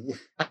don't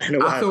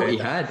know. I thought he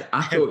had.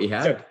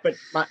 So, but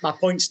my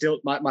point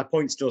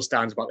still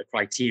stands about the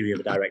criteria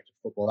of a director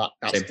of football.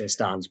 That still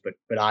stands. But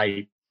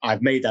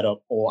I've made that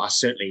up, or I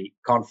certainly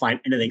can't find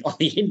anything on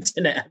the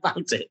internet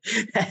about it.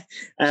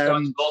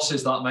 Sky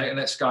sources, that mate, and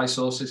it's Sky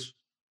sources.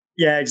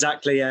 Yeah,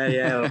 exactly.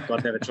 Yeah. Oh,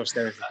 God, never trust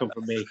them if they come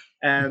from me.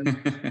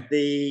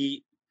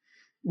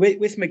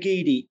 With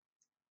McGeady,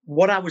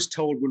 what I was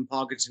told when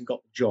Parkinson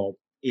got the job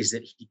is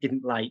that he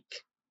didn't like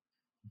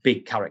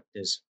big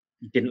characters.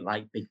 He didn't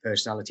like big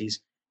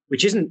personalities,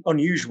 which isn't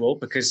unusual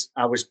because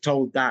I was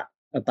told that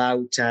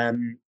about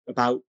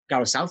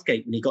Gareth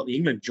Southgate when he got the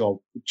England job,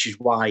 which is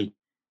why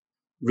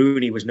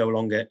Rooney was no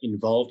longer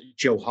involved.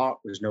 Joe Hart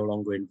was no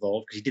longer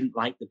involved because he didn't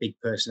like the big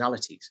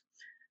personalities.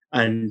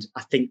 And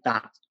I think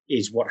that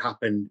is what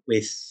happened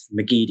with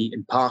McGeady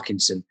and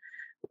Parkinson,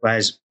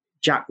 whereas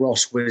Jack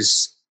Ross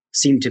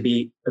seemed to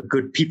be a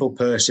good people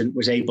person,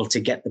 was able to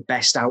get the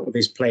best out of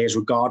his players,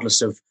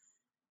 regardless of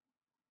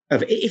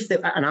if they,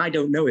 and I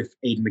don't know if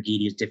Aidan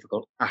McGeady is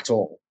difficult at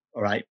all.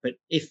 All right. But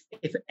if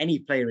any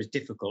player is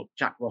difficult,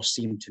 Jack Ross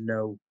seemed to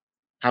know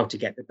how to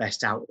get the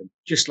best out of them.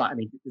 Just like,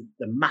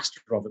 the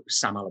master of it was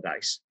Sam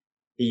Allardyce.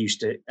 He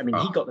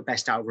got the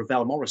best out of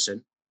Ravel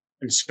Morrison,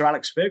 and Sir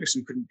Alex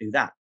Ferguson couldn't do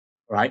that.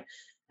 All right.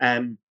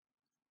 And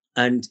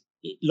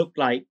it looked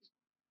like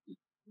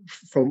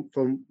from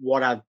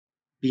what I've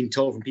been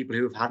told from people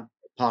who have had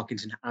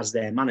Parkinson as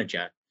their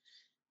manager,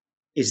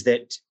 is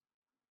that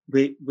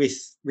with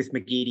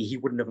McGeady, he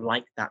wouldn't have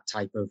liked that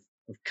type of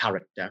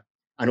character.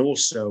 And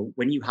also,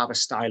 when you have a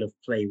style of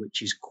play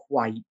which is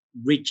quite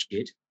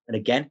rigid, and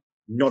again,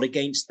 not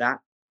against that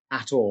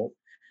at all,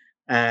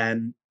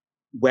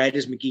 where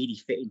does McGeady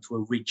fit into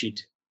a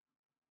rigid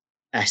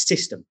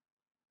system?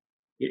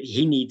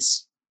 He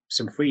needs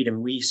some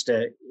freedom. We used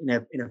to, in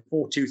a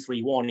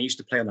 4-2-3-1, he used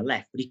to play on the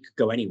left, but he could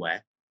go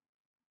anywhere.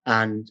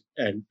 And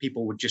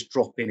people would just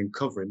drop in and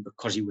cover him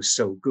because he was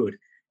so good.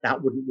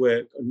 That wouldn't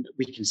work. And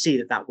we can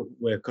see that wouldn't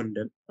work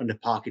under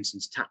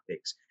Parkinson's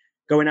tactics.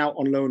 Going out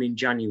on loan in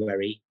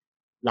January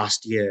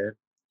last year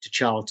to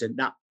Charlton,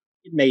 that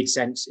it made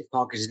sense. If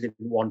Parkinson didn't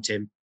want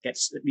him,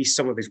 gets at least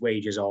some of his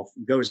wages off,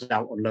 and goes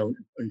out on loan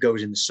and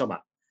goes in the summer.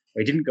 Well,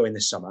 he didn't go in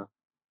the summer.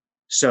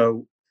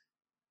 So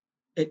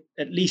at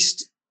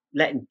least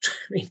let him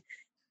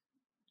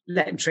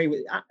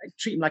train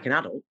treat him like an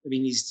adult.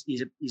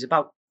 He's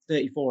about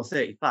 34 or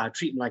 35,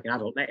 treat him like an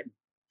adult, let him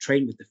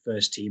train with the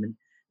first team and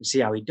see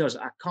how he does.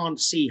 I can't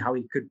see how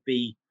he could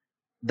be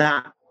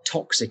that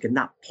toxic and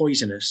that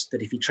poisonous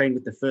that if he trained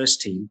with the first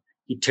team,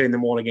 he'd turn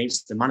them all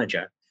against the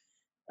manager.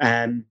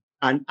 And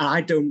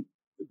I don't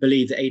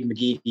believe that Aidan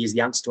McGeady is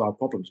the answer to our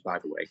problems, by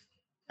the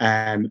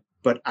way.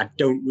 But I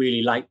don't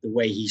really like the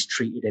way he's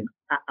treated him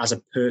as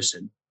a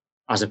person,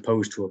 as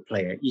opposed to a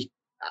player.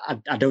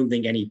 I don't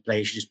think any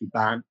player should just be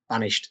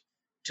banished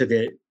to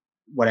the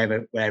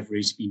wherever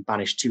he's been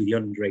banished to, the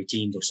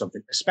under-18s or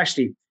something,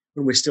 especially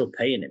when we're still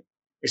paying him.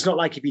 It's not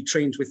like if he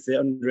trains with the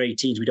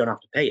under-18s, we don't have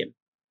to pay him.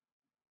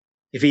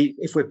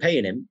 If we're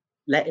paying him,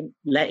 let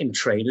him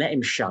train, let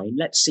him shine.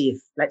 Let's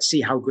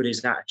see how good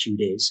his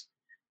attitude is.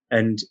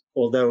 And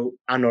although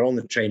I'm not on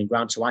the training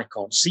ground, so I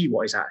can't see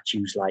what his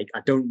attitude's like,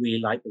 I don't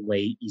really like the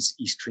way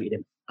he's treated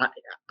him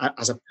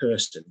as a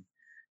person.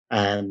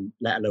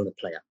 let alone a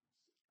player.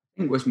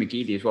 I think with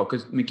McGeady as well,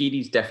 because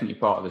McGeady's definitely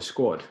part of the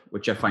squad,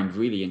 which I find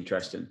really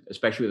interesting,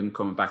 especially with him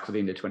coming back for the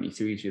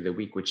under-23s the other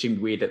week, which seemed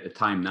weird at the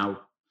time. Now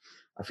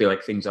I feel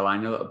like things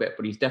align a little bit,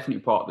 but he's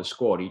definitely part of the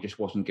squad. He just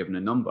wasn't given a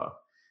number,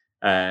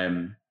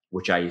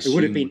 which I assume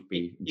would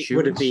be insurance. It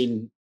would have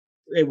been,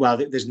 well,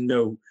 there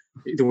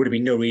would have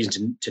been no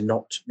reason to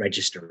not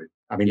register him.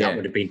 I mean, that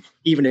would have been,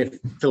 even if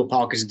Phil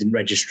Parkinson didn't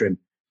register him,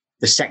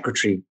 the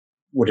secretary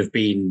would have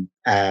been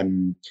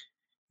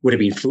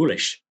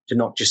foolish to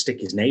not just stick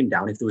his name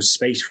down if there was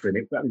space for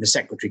him. I mean, the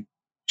secretary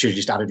should have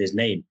just added his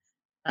name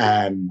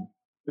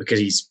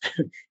because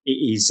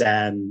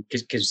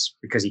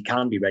because he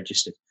can be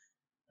registered.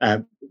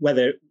 I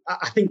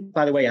think,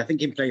 by the way,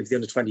 him playing for the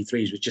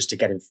under-23s was just to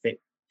get him fit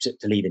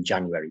to leave in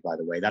January. By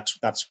the way, that's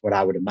what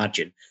I would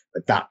imagine,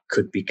 but that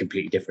could be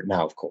completely different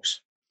now, of course.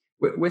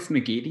 With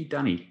McGeady,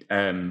 Danny,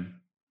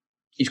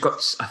 he's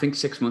got, I think,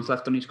 6 months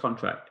left on his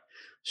contract,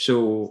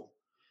 so.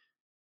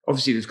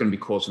 Obviously, there's going to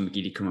be calls on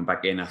McGeady coming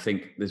back in. I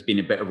think there's been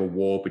a bit of a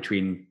war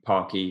between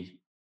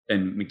Parky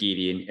and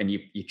McGeady, and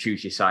you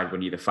choose your side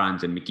when you're the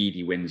fans, and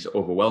McGeady wins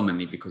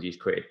overwhelmingly because he's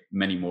created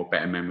many more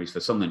better memories for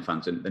Sunderland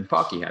fans than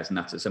Parky has, and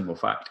that's a simple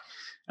fact.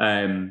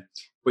 But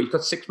he's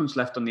got 6 months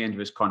left on the end of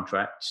his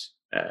contract.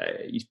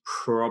 He's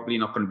probably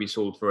not going to be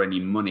sold for any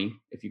money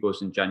if he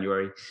goes in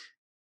January.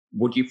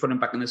 Would you put him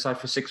back on the side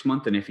for 6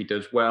 months? And if he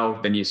does well,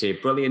 then you say,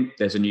 brilliant,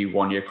 there's a new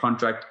 1-year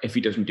contract. If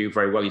he doesn't do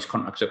very well, his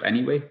contract's up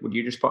anyway. Would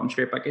you just put him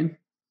straight back in?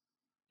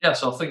 Yeah,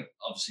 so I think,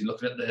 obviously,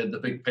 looking at the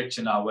big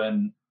picture now,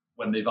 when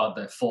they've had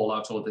their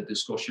fallout or their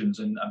discussions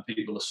and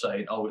people are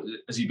saying, oh,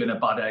 has he been a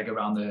bad egg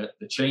around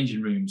the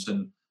changing rooms?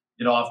 And,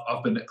 you know,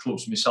 I've been at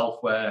clubs myself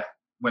where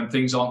when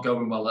things aren't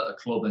going well at a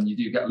club, and you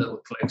do get little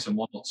clicks and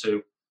one or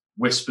two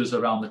whispers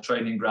around the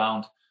training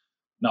ground.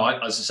 Now,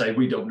 as I say,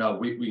 we don't know.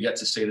 We get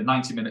to see the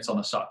 90 minutes on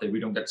a Saturday. We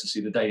don't get to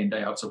see the day in,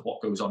 day out of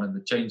what goes on in the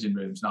changing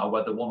rooms. Now,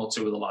 whether one or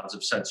two of the lads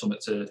have said something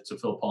to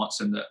Phil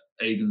Parkinson that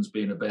Aidan's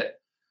been a bit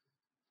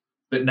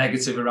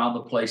negative around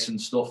the place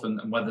and stuff, and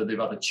whether they've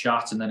had a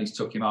chat and then he's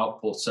took him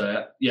out. But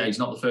he's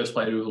not the first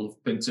player who will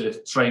have been to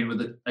train with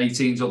the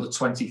 18s or the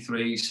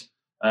 23s.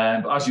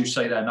 But as you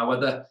say there, now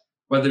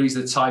whether he's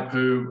the type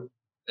who,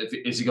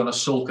 is he going to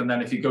sulk, and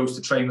then if he goes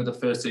to train with the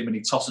first team and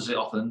he tosses it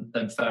off,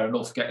 then fair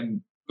enough, get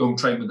him go and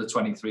train with the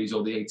 23s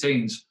or the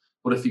 18s.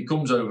 But if he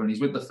comes over and he's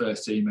with the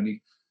first team and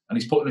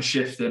he's putting a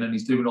shift in and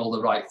he's doing all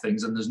the right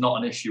things, and there's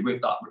not an issue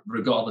with that,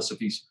 regardless if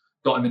he's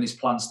got him in his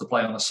plans to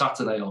play on a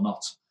Saturday or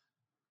not.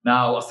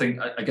 Now, I think,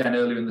 again,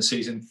 earlier in the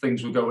season,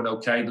 things were going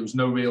okay. There was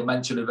no real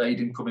mention of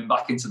Aidan coming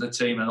back into the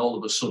team, and all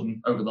of a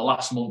sudden, over the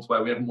last month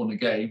where we haven't won a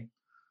game,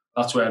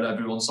 that's where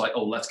everyone's like,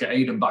 oh, let's get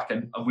Aidan back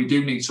in. And we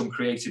do need some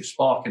creative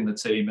spark in the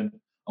team. And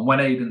when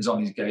Aidan's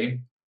on his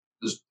game,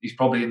 he's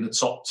probably in the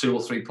top 2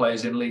 or 3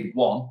 players in League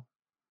One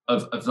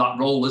of that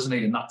role, isn't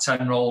he? In that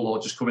 10 role,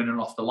 or just coming in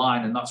and off the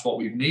line. And that's what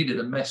we've needed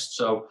and missed.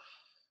 So,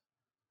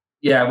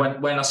 yeah,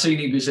 when I seen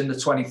he was in the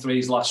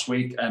 23s last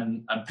week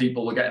and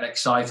people were getting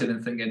excited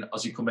and thinking,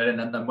 has he come in?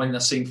 And then when I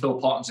seen Phil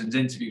Parkinson's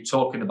interview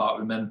talking about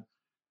him, and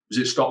was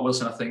it Scott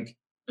Wilson, I think,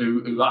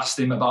 who asked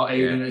him about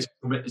Aidan, is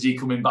he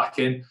coming back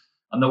in?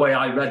 And the way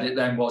I read it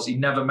then was he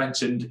never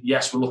mentioned,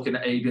 yes, we're looking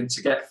at Aidan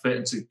to get fit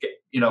and to get,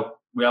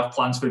 we have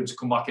plans for him to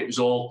come back. It was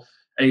all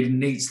Aidan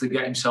needs to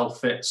get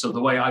himself fit. So the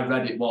way I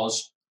read it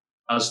was,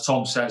 as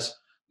Tom says,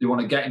 they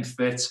want to get him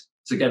fit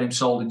to get him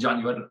sold in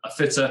January. A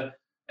fitter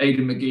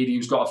Aidan McGeady,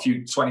 who's got a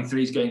few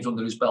 23s games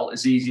under his belt,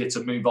 is easier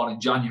to move on in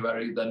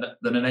January than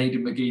an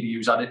Aidan McGeady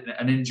who's had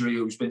an injury,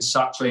 who's been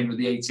sat training with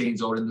the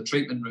 18s or in the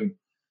treatment room.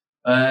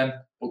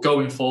 But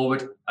going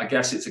forward, I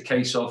guess it's a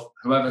case of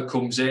whoever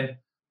comes in,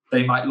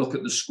 they might look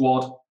at the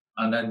squad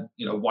and then,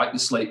 wipe the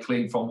slate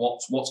clean from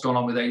what's gone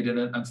on with Aidan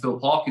and Phil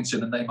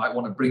Parkinson, and they might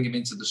want to bring him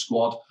into the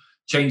squad,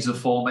 change the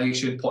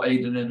formation, put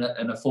Aidan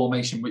in a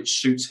formation which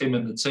suits him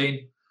and the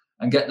team,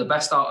 and get the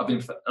best out of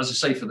him, as I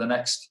say, for the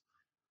next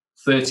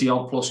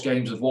 30-odd plus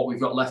games of what we've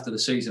got left of the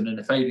season. And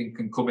if Aidan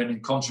can come in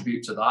and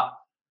contribute to that,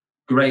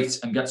 great,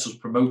 and gets us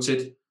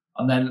promoted,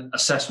 and then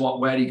assess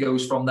where he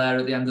goes from there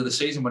at the end of the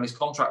season when his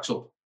contract's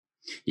up.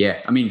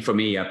 Yeah, I mean, for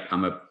me,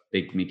 I'm a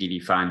big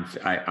McGeady fan.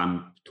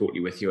 I'm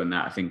totally with you on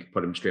that. I think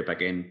put him straight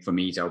back in. For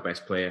me, he's our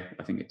best player.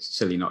 I think it's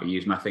silly not to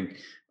use him. I think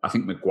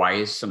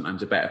Maguire's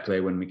sometimes a better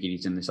player when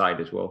McGeady's in the side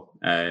as well.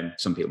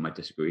 Some people might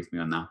disagree with me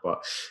on that,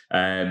 but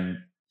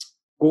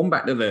going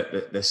back to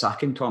the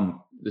sacking,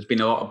 Tom, there's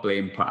been a lot of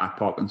blame put at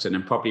Parkinson,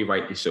 and probably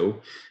rightly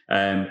so.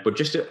 But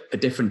just a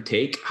different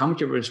take. How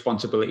much of a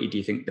responsibility do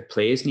you think the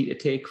players need to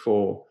take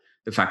for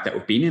the fact that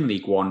we've been in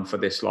League One for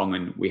this long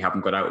and we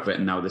haven't got out of it,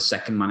 and now the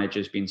second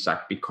manager's been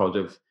sacked because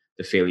of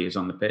the failures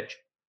on the pitch?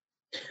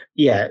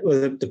 Yeah,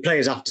 well, the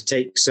players have to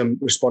take some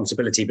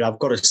responsibility, but I've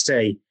got to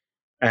say,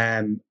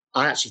 I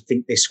actually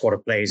think this squad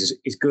of players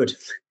is good.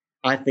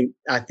 I think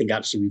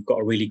actually we've got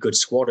a really good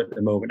squad at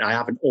the moment. I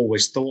haven't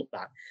always thought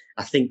that.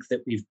 I think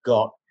that we've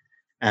got,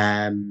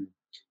 2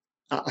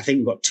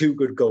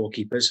 good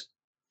goalkeepers.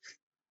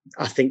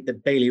 I think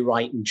that Bailey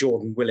Wright and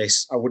Jordan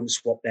Willis, I wouldn't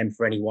swap them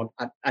for anyone.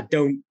 I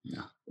don't.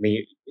 No. I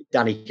mean,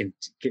 Danny can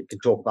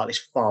talk about this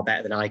far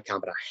better than I can,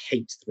 but I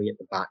hate three at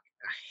the back.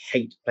 I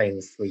hate playing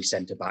with three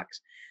centre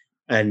backs.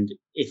 And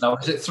if now,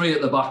 is it three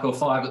at the back or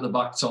five at the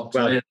back, Tom?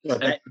 Well,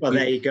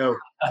 there you go.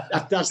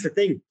 That's the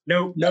thing.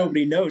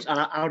 Nobody knows, and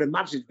I would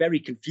imagine it's very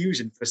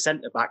confusing for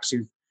centre backs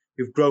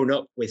who've grown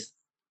up with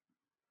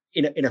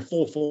in a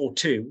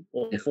 4-4-2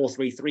 or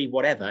 4-3-3,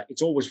 whatever.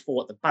 It's always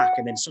four at the back,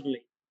 and then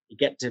suddenly you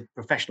get to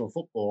professional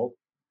football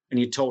and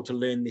you're told to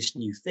learn this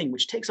new thing,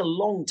 which takes a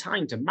long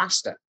time to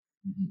master.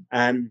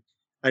 Mm-hmm.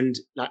 And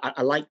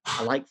I like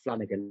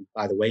Flanagan,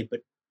 by the way,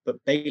 but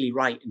Bailey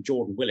Wright and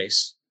Jordan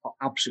Willis are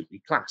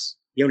absolutely class.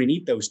 You only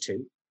need those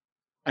two,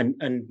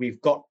 and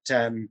we've got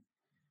good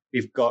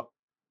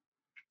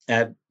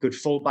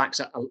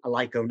fullbacks. I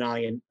like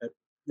O'Nien at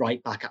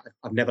right back.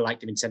 I've never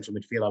liked him in central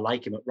midfield. I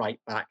like him at right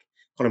back.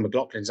 Conor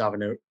McLaughlin's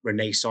having a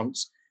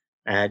renaissance.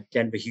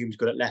 Denver Hume's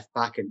good at left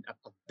back, and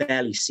I've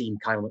barely seen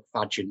Kyle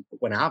McFadden.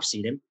 But when I have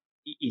seen him,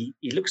 he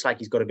looks like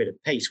he's got a bit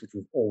of pace, which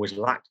we've always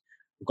lacked.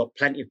 We've got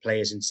plenty of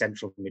players in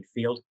central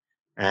midfield.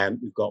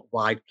 We've got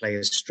wide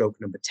players, stroke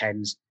number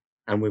 10s,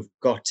 and we've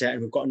got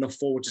enough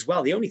forwards as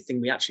well. The only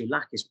thing we actually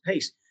lack is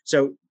pace.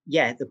 So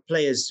yeah, the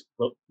players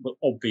will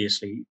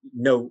obviously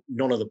none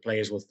of the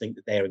players will think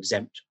that they're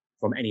exempt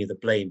from any of the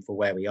blame for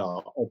where we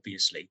are,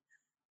 obviously.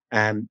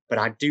 But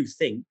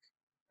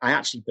I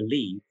actually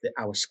believe that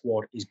our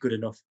squad is good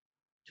enough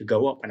to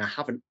go up, and I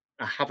haven't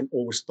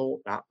always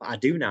thought that, but I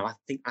do now. I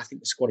think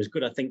the squad is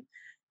good. I think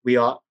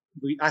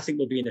I think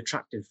we'll be an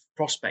attractive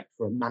prospect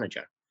for a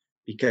manager,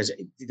 because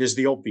there's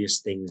the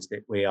obvious things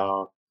that we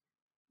are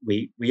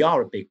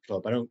a big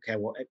club. I don't care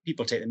what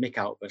people take the mick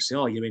out of us, say,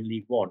 oh, you're in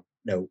League One.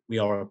 No, we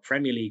are a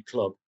Premier League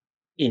club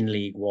in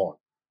League One.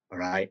 All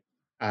right.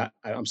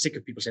 I'm sick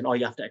of people saying, oh,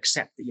 you have to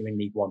accept that you're in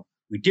League One.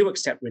 We do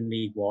accept we're in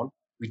League One.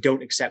 We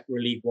don't accept we're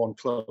a League One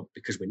club,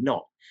 because we're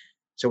not.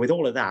 So with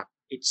all of that,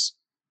 it's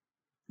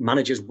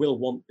managers will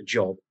want the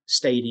job,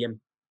 stadium,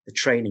 the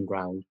training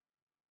ground.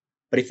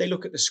 But if they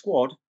look at the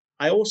squad,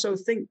 I also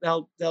think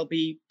they'll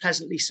be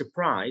pleasantly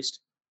surprised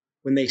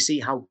when they see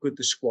how good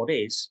the squad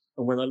is.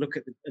 And when they look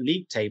at the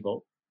league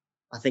table,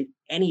 I think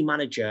any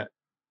manager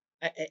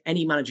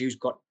who's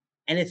got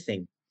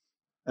anything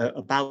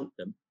about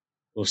them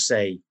will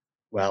say,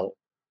 well,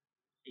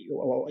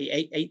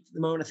 eighth at the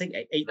moment, I think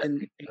eighth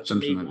in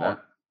something like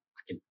that.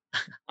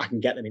 I can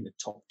get them in the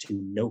top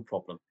two, no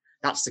problem.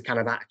 That's the kind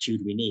of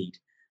attitude we need,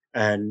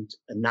 and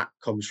that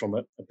comes from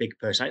a big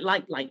person.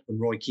 Like when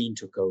Roy Keane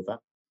took over,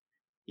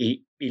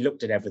 he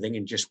looked at everything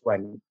and just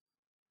went,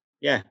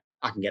 yeah,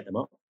 I can get them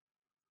up.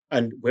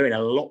 And we're in a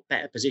lot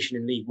better position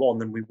in League One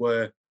than we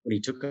were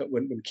when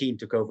Keane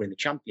took over in the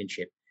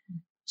Championship.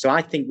 So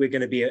I think we're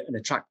going to be an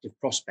attractive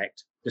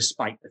prospect,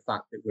 despite the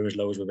fact that we're as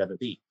low as we've ever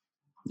been.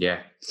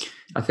 Yeah,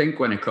 I think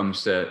when it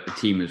comes to the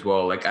team as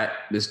well,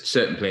 there's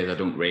certain players I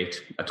don't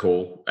rate at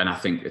all, and I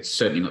think it's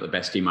certainly not the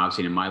best team I've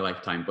seen in my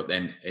lifetime. But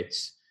then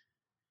it's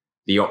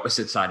the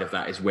opposite side of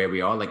that is where we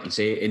are. Like you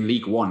say, in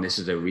League One, this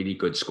is a really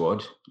good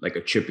squad. Like,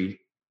 it should be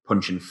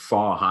punching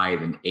far higher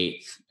than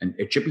 8th, and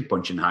it should be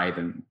punching higher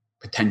than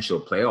potential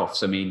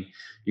playoffs. I mean,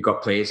 you've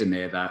got players in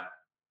there that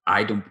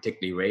I don't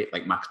particularly rate,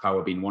 like Max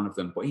Power being one of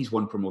them, but he's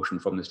won promotion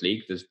from this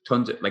league. There's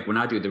tons of, like, when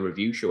I do the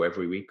review show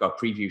every week, or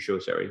preview show,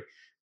 sorry,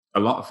 a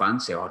lot of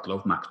fans say, oh, I'd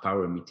love Max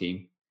Power in my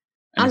team.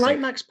 And I like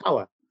Max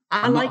Power.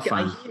 I like it.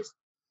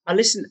 I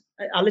listen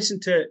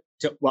to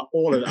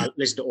all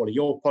of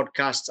your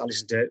podcasts. I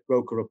listen to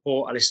Roker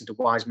Report. I listen to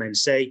Wise Men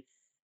Say,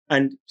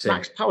 and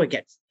Max Power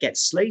gets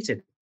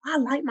slated. I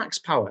like Max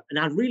Power, and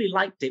I really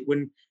liked it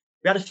when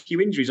we had a few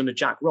injuries under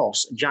Jack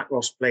Ross, and Jack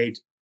Ross played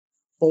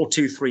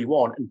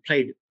 4-2-3-1 and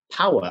played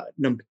Power at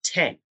number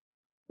 10.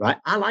 Right?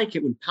 I like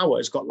it when Power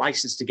has got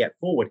license to get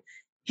forward.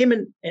 Him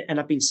and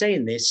I've been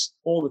saying this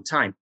all the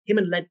time, him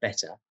and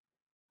Ledbetter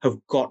have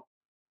got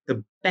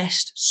the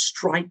best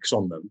strikes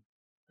on them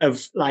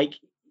of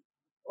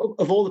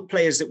all the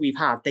players that we've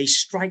had. They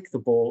strike the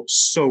ball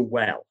so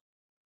well,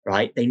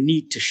 right? They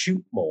need to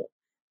shoot more.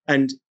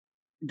 And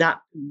that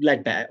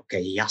Ledbetter,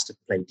 okay, he has to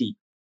play deep.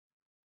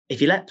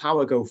 If you let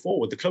Power go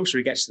forward, the closer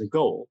he gets to the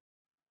goal,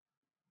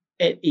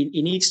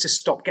 he needs to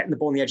stop getting the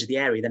ball on the edge of the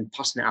area, then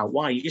passing it out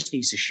wide. He just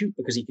needs to shoot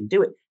because he can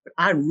do it. But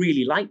I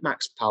really like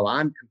Max Power.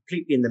 I'm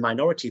completely in the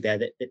minority there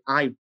that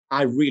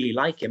I really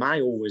like him.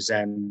 I always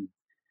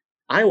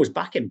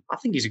back him. I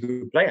think he's a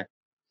good player.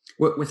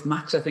 With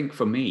Max, I think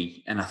for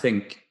me, and I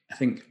think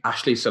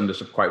Ashley summed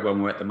us up quite well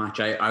when we were at the match.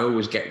 I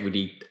always get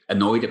really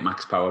annoyed at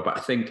Max Power, but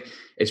I think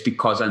it's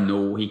because I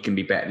know he can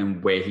be better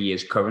than where he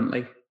is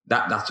currently.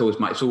 That's always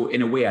so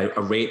in a way I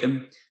rate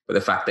him, but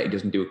the fact that he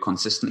doesn't do it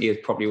consistently is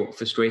probably what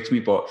frustrates me.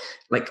 But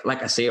like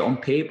I say, on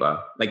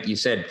paper, like you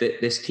said,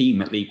 this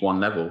team at League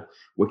One level,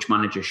 which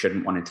manager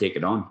shouldn't want to take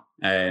it on?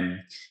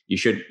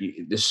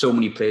 There's so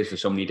many players for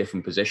so many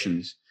different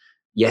positions.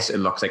 Yes, it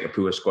looks like a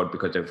poor squad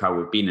because of how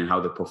we've been and how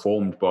they've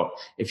performed. But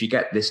if you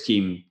get this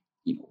team,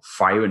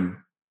 firing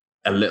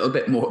a little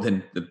bit more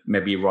than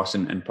maybe Ross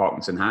and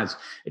Parkinson has.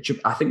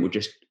 I think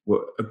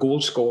we're a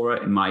goal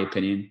scorer, in my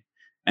opinion,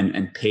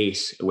 and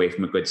pace away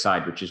from a good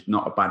side, which is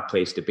not a bad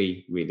place to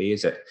be, really,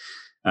 is it?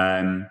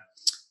 Graham,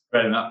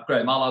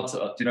 I'll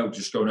add,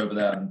 just going over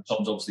there, and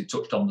Tom's obviously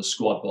touched on the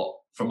squad, but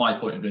from my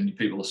point of view,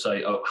 people will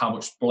say, "Oh, how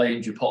much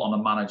blame do you put on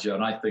a manager?"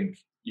 And I think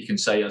you can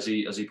say, as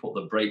he put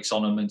the brakes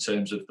on him in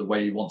terms of the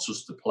way he wants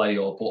us to play,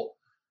 but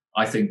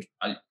I think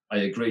I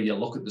agree. You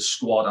look at the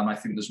squad, and I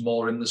think there's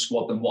more in the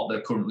squad than what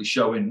they're currently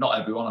showing. Not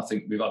everyone. I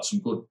think we've had some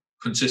good,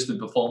 consistent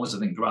performers. I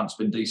think Grant's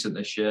been decent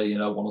this year.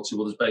 One or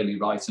two others, Bailey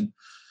Wright, and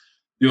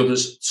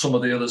some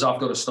of the others have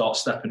got to start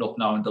stepping up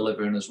now and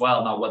delivering as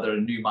well. Now, whether a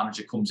new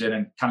manager comes in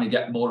and can he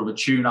get more of a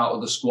tune out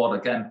of the squad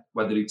again,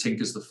 whether he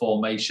tinkers the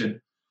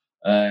formation.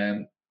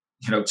 Tom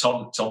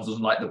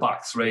doesn't like the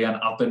back three, and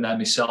I've been there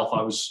myself.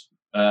 I was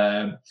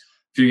a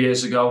few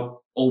years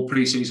ago, all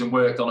pre-season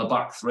worked on a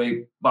back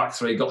three,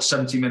 got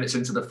 70 minutes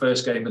into the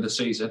first game of the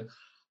season.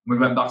 We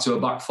went back to a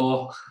back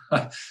four.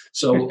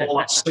 So all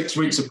that 6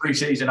 weeks of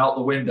pre-season out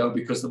the window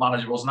because the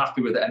manager wasn't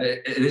happy with it. And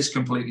it is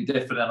completely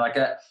different. And I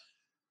get,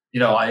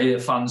 I hear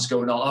fans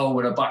going, "Oh,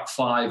 we're a back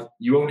five."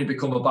 You only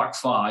become a back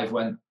five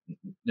when,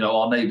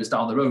 our neighbours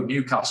down the road,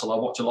 Newcastle, I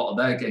watch a lot of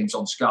their games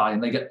on Sky,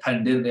 and they get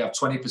penned in. They have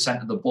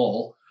 20% of the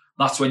ball.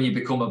 That's when you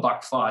become a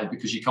back five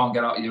because you can't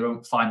get out of your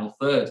own final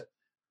third.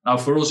 Now,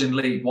 for us in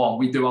League One,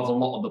 we do have a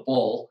lot of the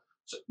ball,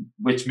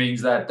 which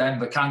means that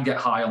Denver can get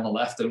high on the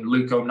left, and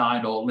Luke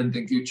O'Nien or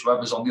Lyndon Gooch,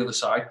 whoever's on the other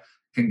side,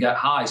 can get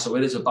high. So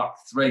it is a back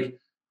three.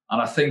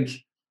 And I think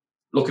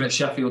looking at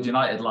Sheffield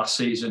United last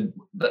season,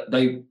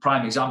 they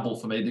prime example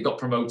for me. They got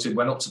promoted,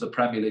 went up to the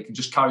Premier League, and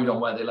just carried on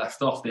where they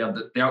left off. They had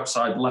the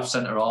outside left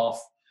centre half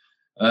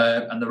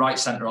and the right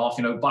centre half.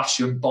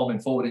 Basham bombing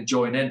forward and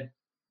join in.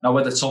 Now,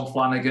 whether Tom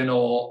Flanagan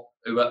or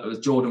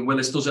Jordan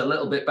Willis does it a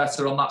little bit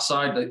better on that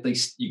side,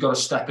 you got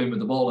to step in with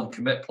the ball and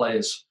commit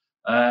players.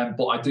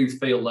 But I do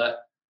feel that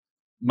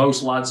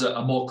most lads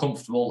are more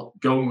comfortable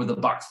going with the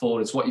back four.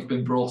 It's what you've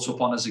been brought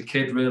up on as a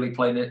kid, really,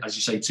 playing it, as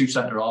you say, two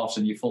centre halves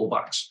and your full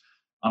backs.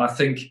 And I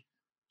think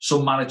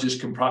some managers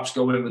can perhaps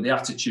go in with the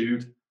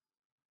attitude,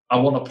 I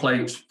want to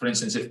play, for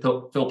instance, if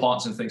Phil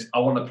Parkinson thinks, I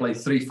want to play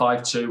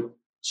 3-5-2,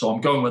 so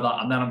I'm going with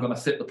that, and then I'm going to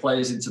fit the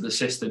players into the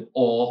system.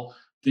 Or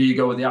do you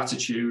go with the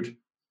attitude,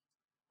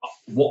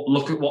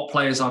 look at what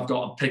players I've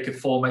got and pick a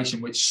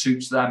formation which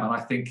suits them? And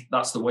I think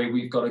that's the way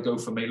we've got to go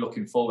for me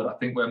looking forward. I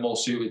think we're more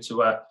suited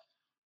to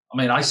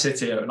I sit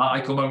here and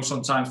I come home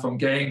sometimes from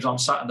games, I'm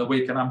sat in the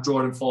week and I'm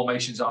drawing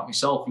formations out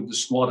myself with the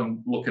squad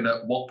and looking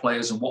at what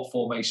players and what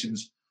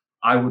formations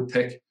I would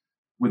pick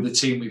with the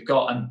team we've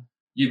got. And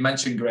you've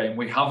mentioned, Graham,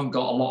 we haven't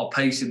got a lot of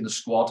pace in the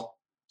squad.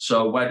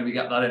 So where do we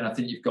get that in? I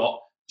think you've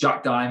got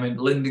Jack Diamond,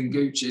 Lyndon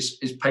Gooch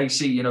is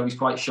pacey, he's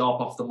quite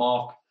sharp off the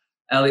mark.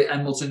 Elliot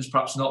Embleton's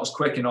perhaps not as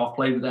quick enough.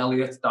 Played with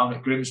Elliot down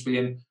at Grimsby,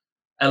 and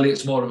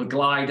Elliot's more of a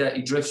glider.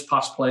 He drifts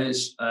past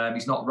players.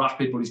 He's not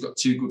rapid, but he's got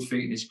two good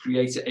feet, and he's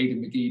creator,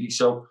 Aidan McGeady.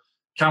 So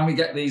can we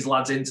get these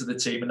lads into the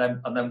team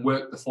and then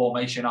work the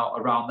formation out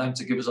around them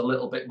to give us a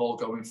little bit more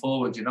going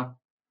forward,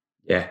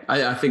 Yeah,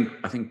 I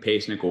think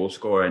pace and a goal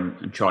scorer,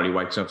 and Charlie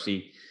White's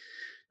obviously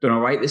done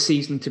all right this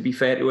season, to be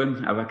fair to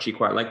him. I've actually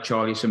quite liked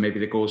Charlie, so maybe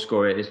the goal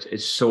scorer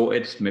is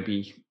sorted.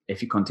 Maybe if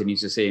he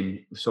continues the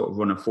same sort of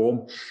run of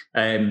form.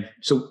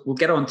 So we'll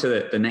get on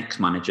to the next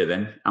manager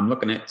then. I'm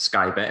looking at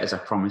Sky Bet, as I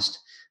promised.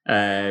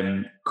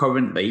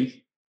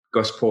 Currently,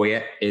 Gus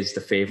Poyet is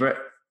the favourite.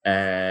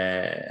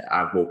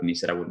 I've openly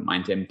said I wouldn't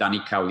mind him.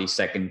 Danny Cowley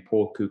second,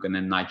 Paul Cook, and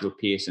then Nigel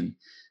Pearson.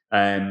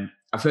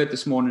 I've heard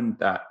this morning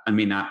that,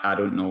 I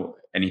don't know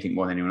anything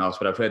more than anyone else,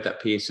 but I've heard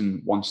that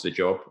Pearson wants the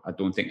job. I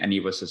don't think any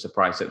of us are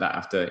surprised at that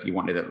after he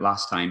wanted it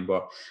last time.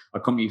 But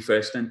I'll come to you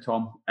first then,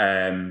 Tom.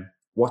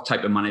 What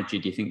type of manager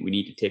do you think we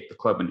need to take the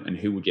club, and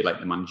who would you like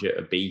the manager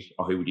to be,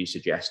 or who would you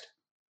suggest?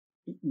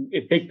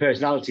 A big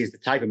personality is the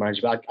type of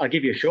manager, but I'll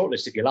give you a short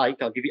list if you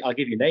like. I'll give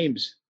you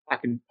names. I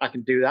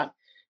can do that.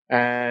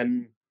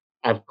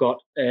 I've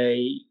got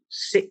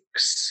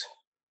six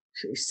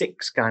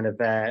kind of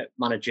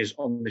managers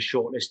on the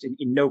short list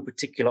in no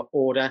particular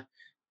order.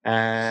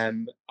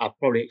 I'll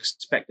probably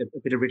expect a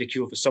bit of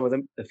ridicule for some of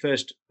them. The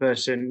first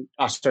person,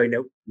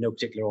 no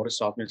particular order,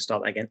 so I'm going to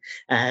start that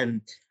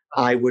again.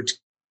 I would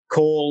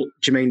call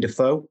Jermaine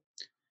Defoe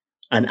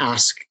and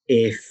ask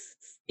if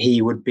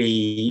he would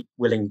be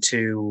willing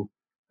to,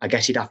 I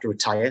guess he'd have to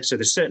retire. So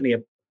there's certainly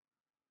an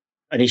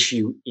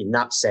issue in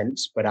that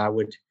sense, but I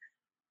would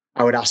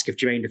ask if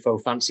Jermaine Defoe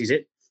fancies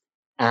it.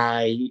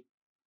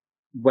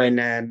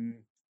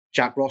 When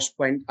Jack Ross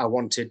went, I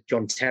wanted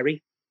John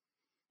Terry.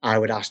 I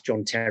would ask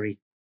John Terry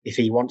if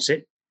he wants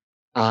it.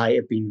 I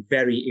have been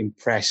very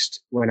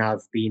impressed when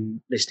I've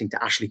been listening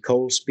to Ashley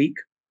Cole speak.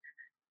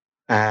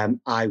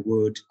 I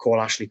would call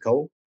Ashley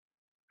Cole.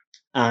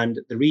 And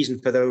the reason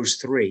for those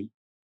three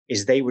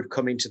is they would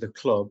come into the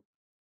club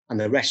and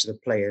the rest of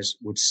the players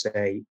would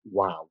say,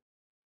 wow.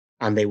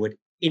 And they would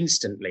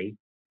instantly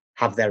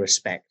have their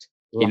respect,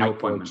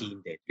 like Roy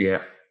Keane did.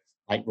 Yeah.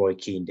 Like Roy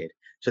Keane did.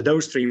 So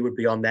those three would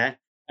be on there.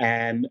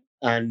 And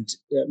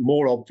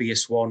more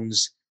obvious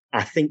ones,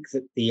 I think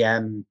that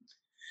the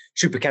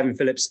Super Kevin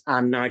Phillips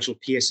and Nigel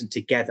Pearson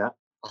together,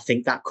 I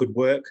think that could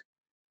work.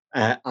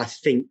 I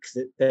think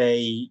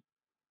that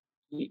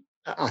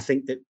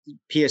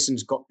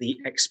Pearson's got the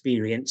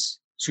experience.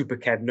 Super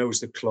Kev knows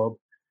the club.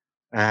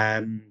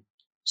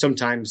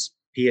 Sometimes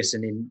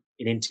Pearson in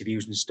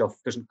interviews and stuff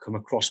doesn't come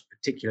across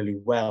particularly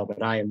well,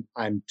 but I'm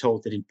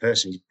told that in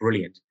person he's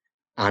brilliant,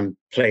 and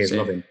players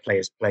love him.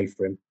 Players play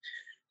for him.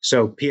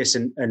 So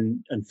Pearson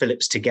and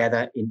Phillips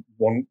together in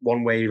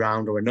one way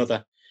round or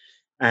another.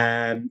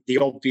 The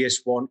obvious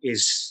one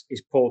is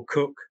Paul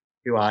Cook,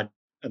 who I'd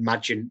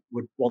imagine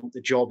would want the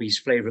job. He's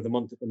flavour of the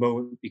month at the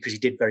moment because he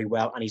did very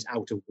well and he's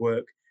out of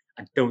work.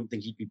 I don't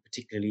think he'd be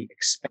particularly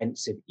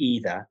expensive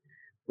either,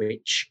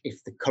 which,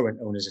 if the current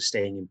owners are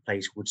staying in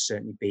place, would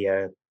certainly be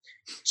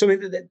something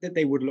that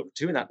they would look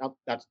to, and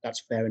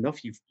that's fair enough.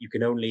 You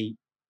can only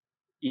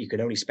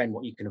spend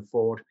what you can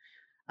afford.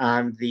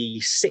 And the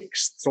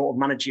sixth sort of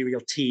managerial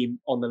team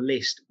on the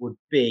list would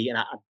be, and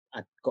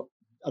I'd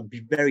be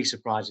very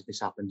surprised if this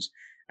happens,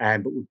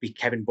 but would be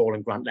Kevin Ball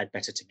and Grant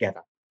Ledbetter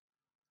together.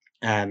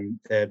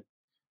 The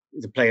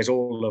players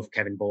all love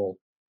Kevin Ball,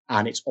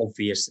 and it's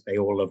obvious that they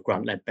all love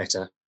Grant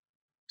Ledbetter.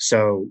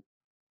 So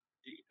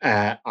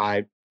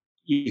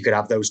you could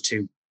have those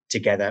two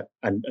together,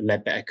 and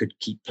Ledbetter could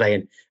keep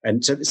playing.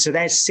 And so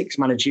there's 6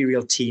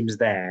 managerial teams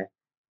there,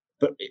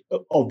 but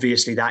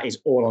obviously that is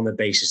all on the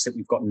basis that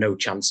we've got no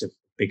chance of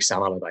Big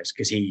Sam Allardyce,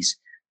 because he's.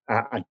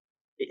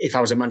 If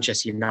I was a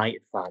Manchester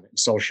United fan and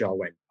Solskjaer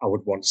went, I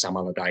would want Sam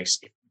Allardyce.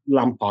 If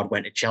Lampard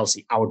went to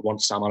Chelsea, I would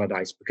want Sam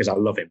Allardyce because I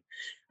love him.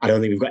 I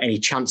don't think we've got any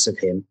chance of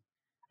him.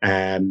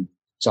 So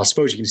I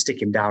suppose you can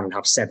stick him down and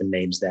have 7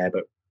 names there,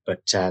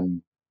 but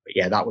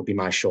yeah, that would be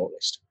my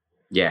shortlist.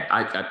 Yeah,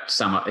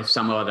 if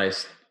Sam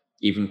Allardyce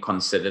even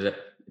considered it,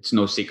 it's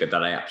no secret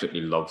that I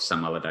absolutely love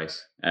Sam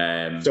Allardyce.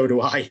 So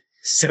do I.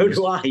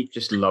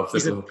 Just love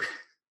the look.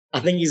 I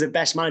think he's the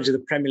best manager the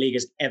Premier League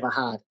has ever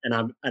had, and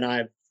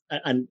I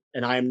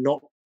am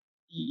not.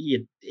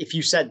 If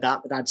you said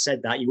that, but I'd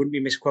said that, you wouldn't be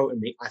misquoting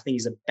me. I think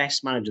he's the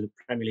best manager the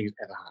Premier League has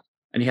ever had.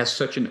 And he has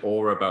such an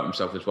aura about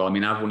himself as well. I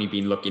mean, I've only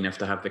been lucky enough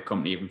to have the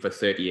company even for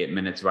 38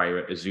 minutes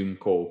via a Zoom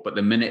call. But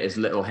the minute his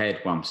big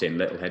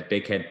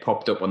head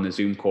popped up on the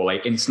Zoom call, I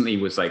instantly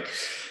was like,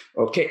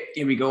 okay,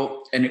 here we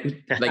go. And it was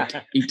like,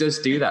 he does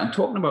do that. And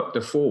talking about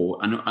Defoe,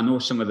 I know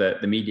some of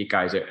the media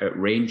guys at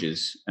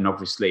Rangers, and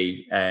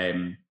obviously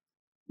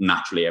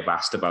naturally have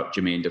asked about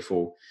Jermaine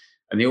Defoe.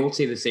 And they all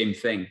say the same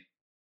thing.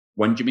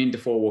 When Jermaine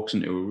Defoe walks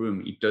into a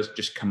room, he does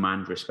just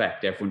command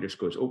respect. Everyone just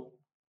goes, oh,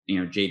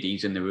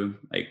 JD's in the room.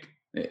 Like,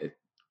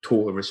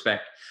 total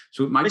respect.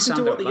 So it might Listen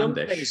sound to what outlandish.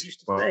 The young players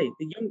used to say.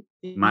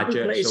 The young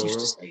players used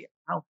to say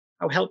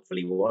how helpful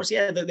he was.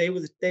 Yeah, they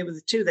were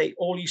the two. They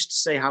all used to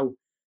say how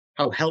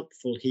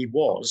helpful he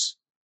was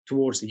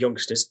towards the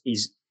youngsters.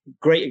 He's a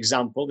great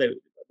example.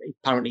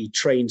 Apparently he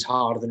trains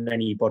harder than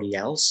anybody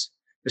else,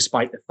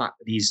 despite the fact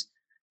that it's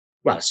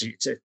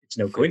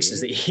no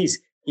coincidence that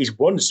he's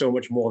won so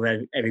much more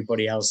than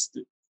everybody else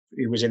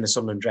who was in the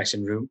Sunderland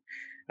dressing room.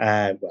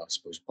 I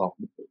suppose apart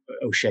from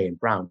O'Shea and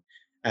Brown.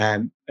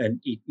 And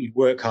he'd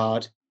work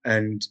hard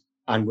and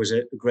was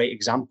a great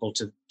example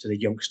to the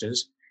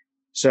youngsters.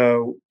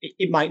 So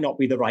it might not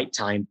be the right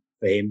time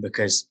for him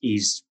because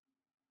he's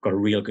got a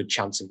real good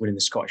chance of winning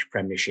the Scottish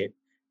Premiership.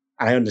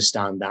 And I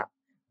understand that,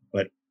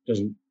 but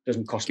doesn't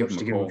cost much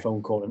to give him a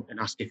phone call and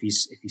ask if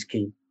he's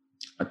keen.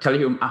 I'll tell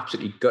you, I'm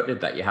absolutely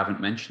gutted that you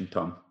haven't mentioned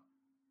Tom.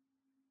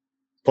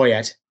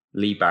 Poyet.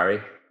 Lee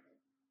Barry.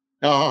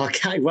 Oh,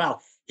 okay.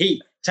 Well,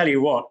 tell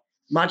you what,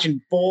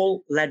 imagine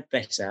Ball,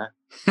 Ledbetter,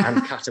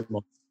 and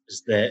Catamont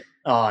as the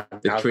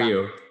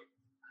trio.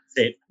 That's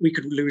it. We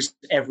could lose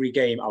every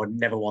game. I would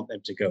never want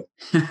them to go.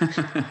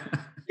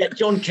 Get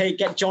John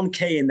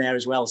Kay in there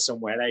as well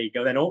somewhere. There you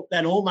go.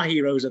 Then all my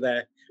heroes are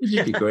there.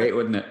 It'd be great,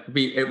 wouldn't it?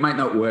 It might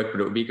not work, but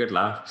it would be a good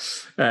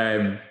laugh.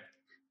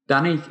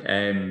 Danny,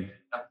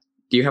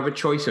 do you have a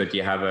choice or do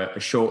you have a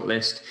short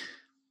list?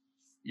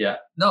 Yeah.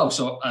 No,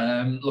 so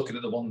looking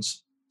at the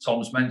ones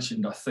Tom's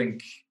mentioned, I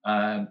think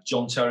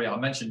John Terry. I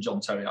mentioned John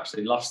Terry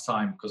actually last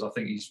time because I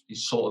think he's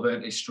sort of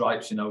earned his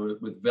stripes,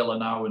 with Villa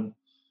now, and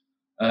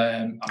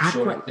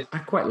I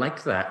quite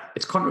like that.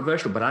 It's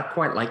controversial, but I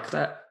quite like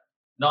that.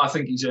 No, I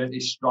think he's earned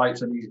his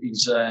stripes, and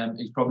he's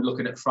probably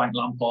looking at Frank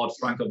Lampard.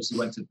 Frank obviously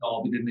went to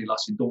Derby, didn't he?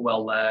 Last year, done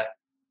well there,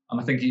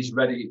 and I think he's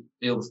ready.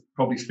 He'll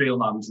probably feel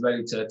now he's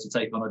ready to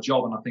take on a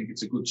job, and I think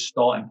it's a good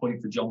starting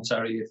point for John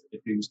Terry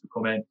if he was to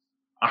come in.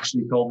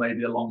 Ashley Cole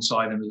maybe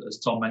alongside him, as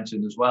Tom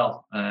mentioned as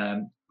well.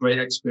 Great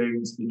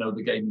experience, to know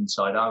the game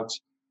inside out.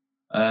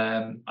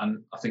 And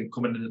I think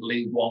coming in at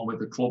League One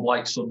with a club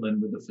like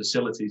Sunderland, with the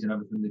facilities and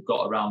everything they've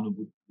got around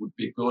them, would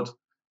be good.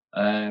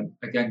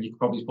 Again, you could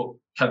probably put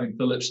Kevin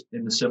Phillips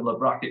in the similar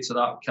bracket to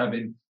that.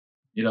 Kevin,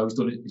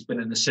 he's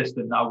been an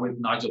assistant now with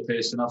Nigel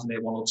Pearson, hasn't he?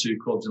 1 or 2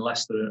 clubs in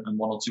Leicester and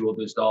 1 or 2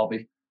 others,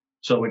 Derby.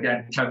 So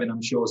again, Kevin,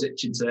 I'm sure, is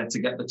itching to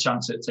get the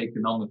chance at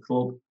taking on the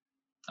club.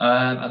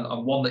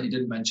 And one that you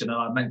didn't mention, and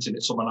I mentioned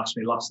it, someone asked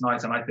me last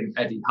night, and I think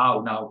Eddie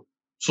Howe. Now,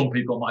 some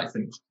people might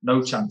think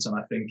no chance, and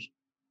I think,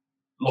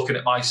 looking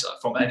at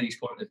from Eddie's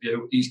point of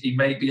view, he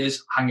maybe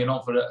is hanging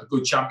on for a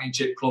good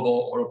Championship club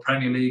or a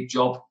Premier League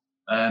job.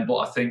 But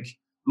I think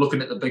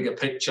looking at the bigger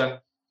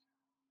picture,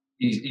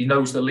 he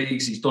knows the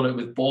leagues. He's done it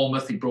with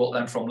Bournemouth. He brought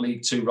them from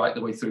League Two right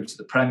the way through to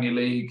the Premier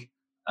League.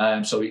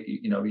 So he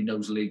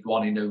knows League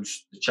One. He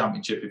knows the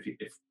Championship.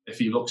 If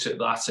he looks at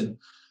that and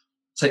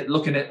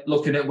looking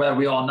at where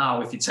we are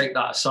now, if you take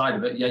that aside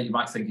of it, yeah, you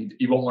might think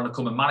he won't want to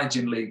come and manage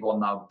in League One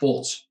now,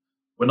 but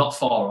we're not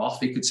far off.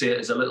 He could see it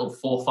as a little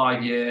 4 or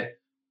 5 year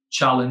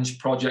challenge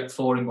project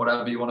for him,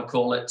 whatever you want to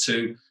call it,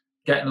 to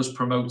getting us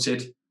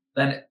promoted.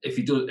 Then if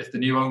the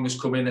new owners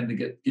come in and they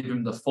give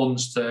him the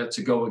funds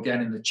to go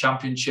again in the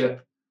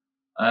Championship,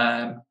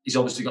 he's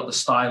obviously got the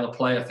style of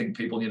play. I think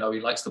people, he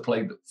likes to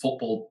play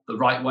football the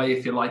right way,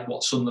 if you like,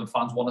 what Sunderland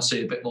fans want to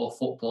see, a bit more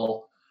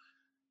football.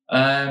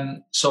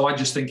 So I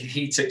just think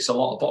he ticks a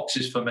lot of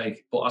boxes for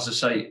me. But as I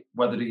say,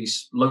 whether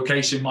his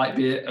location might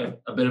be a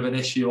bit of an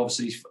issue.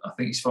 Obviously, I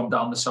think he's from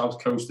down the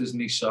south coast, isn't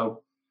he?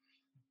 So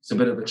it's a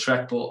bit of a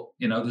trek. But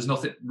there's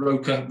nothing.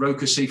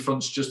 Roker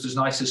seafront's just as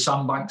nice as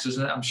Sandbanks,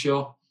 isn't it? I'm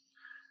sure.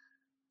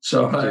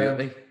 So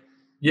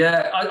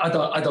yeah, I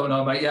don't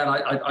know, mate. Yeah,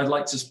 I'd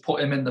like to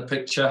put him in the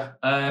picture.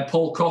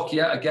 Paul Cook,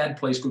 yeah, again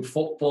plays good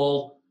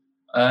football.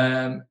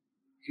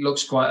 He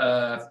looks quite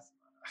a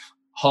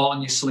heart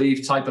on your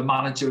sleeve type of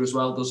manager as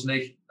well, doesn't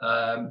he?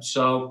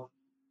 So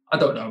I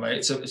don't know, mate.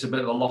 It's a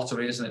bit of a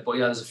lottery, isn't it? But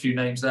yeah, there's a few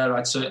names there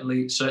I'd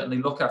certainly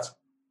look at.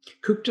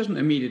 Cook doesn't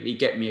immediately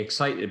get me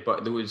excited,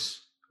 but there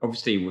was,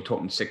 obviously we're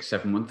talking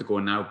 6-7 months ago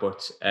now,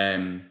 but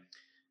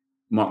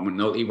Mark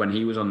McNulty, when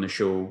he was on the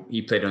show,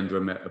 he played under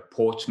him at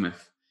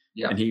Portsmouth.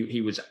 Yeah. And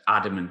he was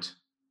adamant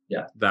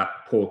that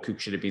Paul Cook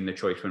should have been the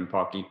choice when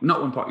Parky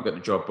got the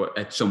job, but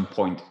at some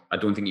point, I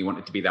don't think he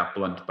wanted to be that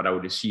blunt, but I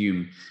would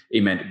assume he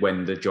meant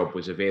when the job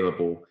was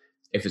available.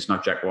 If it's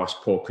not Jack Ross,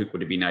 Paul Cook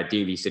would have been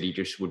ideal. He said he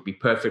just would be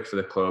perfect for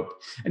the club.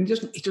 And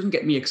he doesn't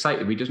get me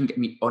excited. He doesn't get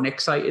me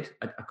unexcited.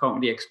 I can't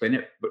really explain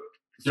it, but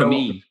for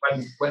me...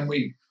 When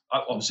we,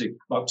 obviously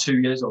about 2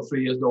 years or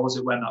 3 years ago, was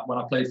it when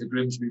I played for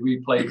Grimsby, we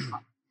played,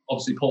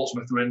 obviously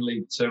Portsmouth were in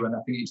League Two, and I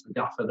think he's the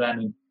gaffer then,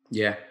 and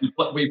yeah,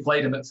 we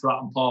played him at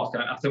Fratton Park.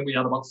 I think we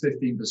had about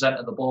 15%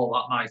 of the ball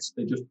that night.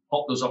 They just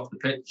popped us off the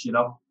pitch,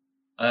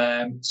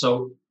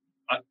 So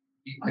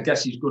I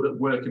guess he's good at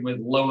working with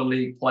lower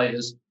league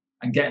players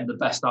and getting the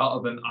best out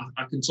of them.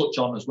 I can touch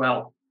on as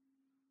well,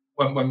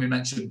 when we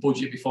mentioned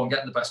budget before and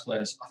getting the best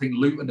players, I think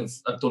Luton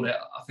have done it.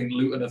 I think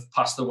Luton have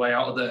passed the way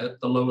out of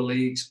the lower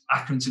leagues.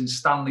 Accrington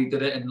Stanley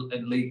did it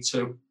in League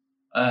Two.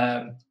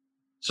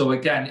 So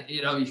again,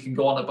 you can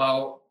go on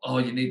about,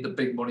 you need the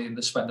big money and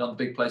the spend on the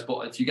big players.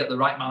 But if you get the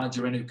right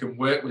manager in who can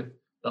work with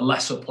the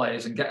lesser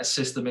players and get a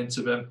system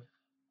into them,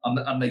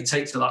 and they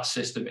take to that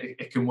system,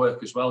 it can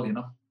work as well,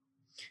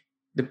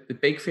 The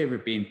big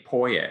favourite being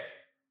Poyet.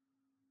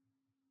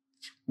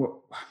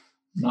 Well,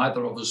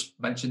 neither of us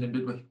mentioned him,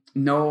 did we?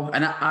 No,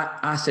 and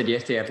I said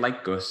yesterday I'd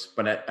like Gus,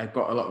 but I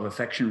got a lot of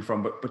affection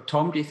from. But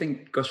Tom, do you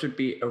think Gus would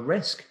be a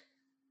risk?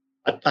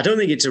 I don't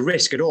think it's a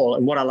risk at all.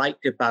 And what I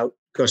liked about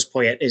Gus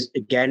Poyet is,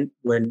 again,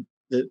 when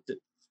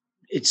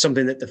it's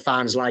something that the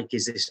fans like,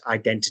 is this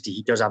identity.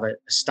 He does have a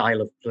style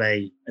of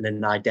play and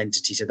an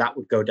identity, so that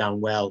would go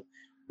down well.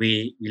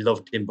 We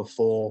loved him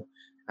before,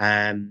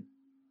 and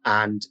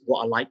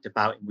what I liked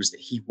about him was that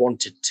he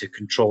wanted to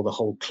control the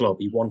whole club.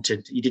 He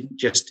wasn't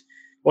just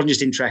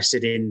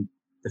interested in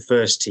the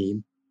first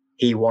team.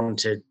 He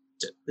wanted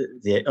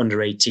the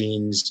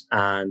under-18s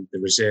and the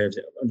reserves,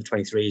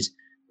 under-23s.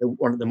 They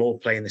wanted them all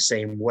playing the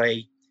same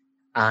way,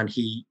 and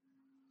he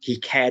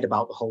cared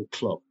about the whole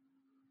club.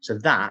 So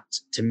that,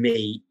 to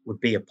me, would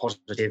be a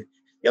positive.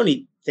 The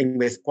only thing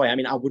with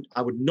Poyet,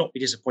 I would not be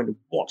disappointed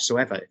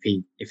whatsoever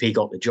if he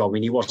got the job.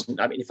 He wasn't.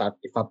 If I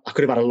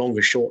could have had a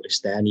longer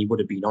shortlist there, and he would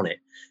have been on it.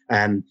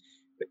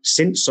 But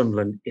since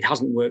Sunderland, it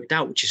hasn't worked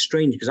out, which is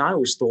strange because I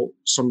always thought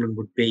Sunderland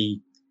would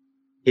be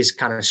his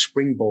kind of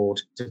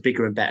springboard to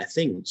bigger and better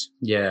things.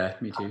 Yeah,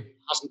 me too. It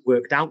hasn't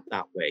worked out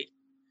that way.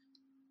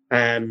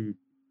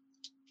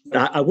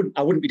 I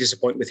wouldn't be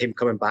disappointed with him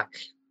coming back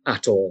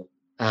at all.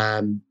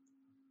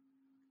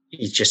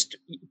 He's just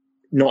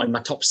not in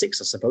my top 6,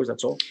 I suppose.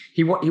 That's all.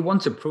 He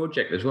wants a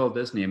project as well,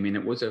 doesn't he?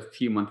 It was a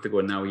few months ago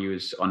now he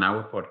was on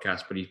our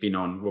podcast, but he's been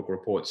on Rugby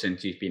Report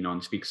since. He's been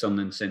on Speak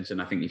Sunderland since, and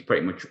I think he's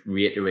pretty much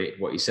reiterated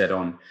what he said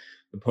on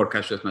the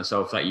podcast with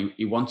myself, that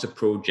he wants a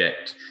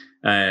project.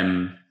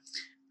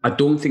 I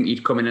don't think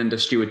he'd come in under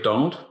Stuart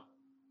Donald.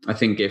 I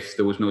think if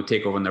there was no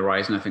takeover on the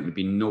horizon, I think there'd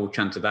be no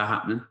chance of that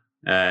happening.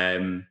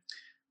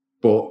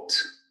 But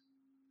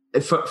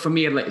for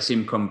me, I'd like to see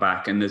him come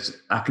back. And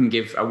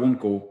I won't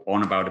go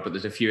on about it, but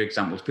there's a few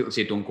examples. People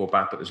say don't go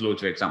back, but there's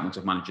loads of examples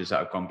of managers that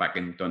have gone back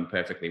and done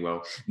perfectly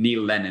well.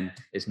 Neil Lennon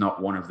is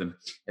not one of them,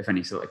 if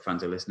any Celtic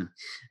fans are listening.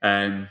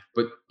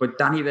 But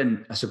Danny,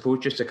 then, I suppose,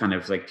 just to kind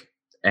of like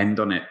end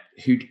on it,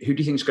 who do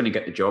you think is going to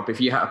get the job? If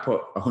you had to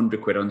put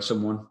 100 quid on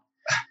someone,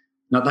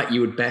 not that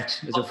you would bet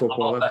as a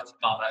footballer.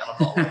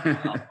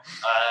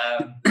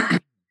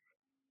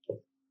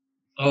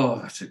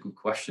 Oh, that's a good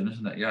question,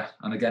 isn't it? Yeah.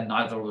 And again,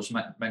 neither of us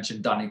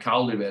mentioned Danny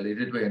Cowley, really,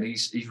 did we? And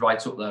he's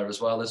right up there as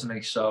well, isn't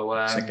he?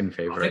 So second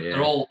favourite. I think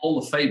they're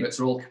all the favourites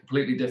are all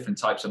completely different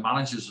types of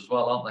managers as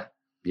well, aren't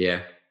they?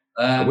 Yeah.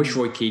 I wish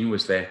Roy Keane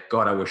was there.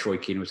 God, I wish Roy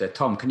Keane was there.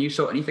 Tom, can you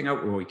sort anything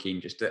out with Roy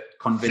Keane just to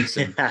convince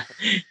him?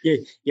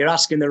 You're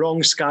asking the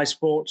wrong Sky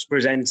Sports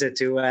presenter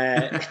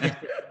to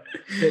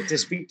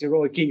speak to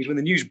Roy Keane. When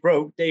the news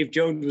broke, Dave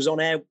Jones was on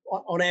air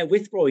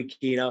with Roy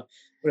Keane. I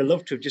would have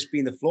loved to have just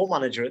been the floor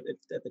manager at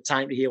the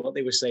time to hear what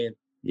they were saying.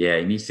 Yeah,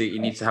 he needs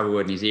to have a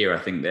word in his ear, I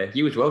think. There,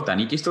 you as well,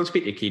 Danny. Do you still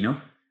speak to Keane?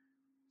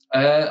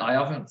 I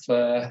haven't.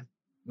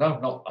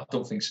 No, I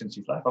don't think since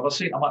he's left. I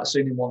might have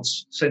seen him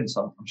once since.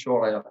 I'm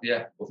sure I have.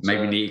 Yeah. But,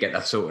 maybe need to get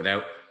that sorted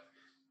out.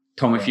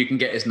 Tom, if you can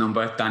get his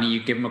number, Danny,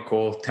 you give him a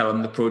call. Tell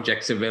him the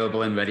project's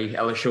available and ready.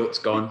 Ella Short's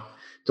gone.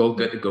 It's all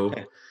good to go.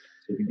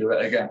 You can do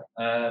it again.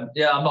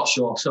 Yeah, I'm not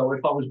sure. So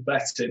if I was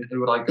betting, who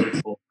would I go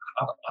for?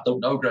 I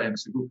don't know, Graham.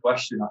 It's a good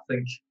question. I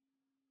think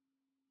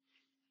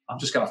I'm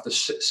just going to have to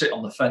sit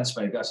on the fence,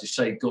 maybe. As you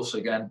say, Gus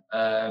again.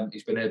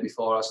 He's been here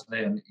before, hasn't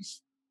he? And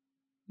he's,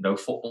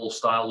 football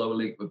style, lower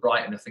league with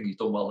Brighton. I think he's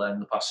done well there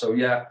in the past. So,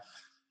 yeah.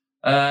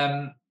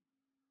 No,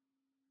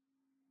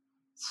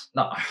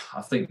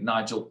 I think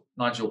Nigel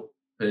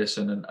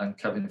Pearson and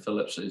Kevin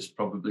Phillips is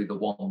probably the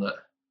one that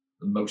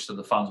most of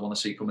the fans want to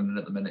see coming in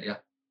at the minute, yeah.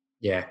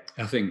 Yeah,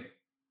 I think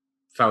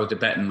if I was the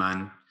betting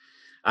man,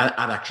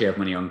 I'd actually have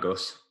money on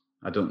Gus.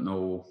 I don't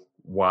know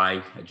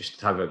why. I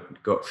just have a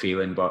gut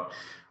feeling. But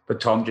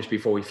Tom, just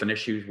before we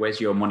finish,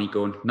 where's your money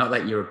going? Not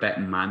that you're a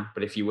betting man,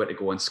 but if you were to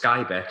go on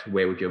Sky Bet,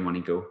 where would your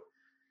money go?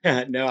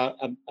 No,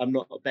 I'm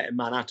not a betting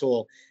man at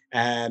all.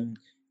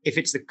 If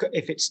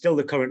it's still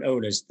the current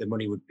owners, the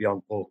money would be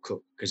on Paul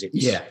Cook because it's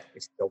the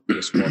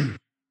obvious one.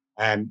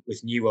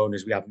 With new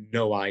owners, we have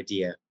no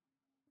idea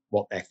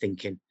what they're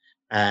thinking.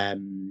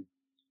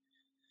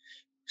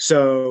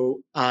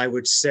 So I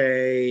would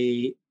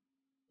say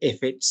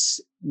if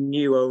it's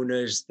new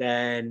owners,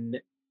 then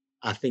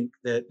I think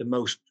the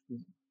most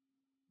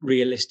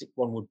realistic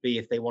one would be,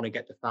 if they want to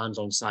get the fans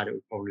on side, it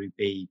would probably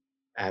be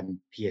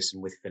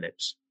Pearson with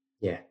Phillips.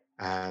 Yeah.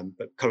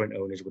 But current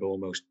owners would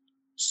almost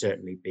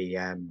certainly be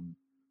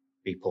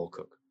Paul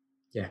Cook.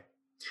 Yeah.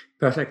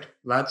 Perfect.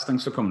 Lads,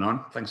 thanks for coming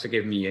on. Thanks for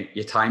giving me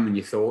your time and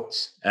your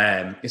thoughts.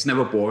 It's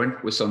never boring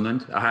with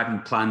Sunderland. I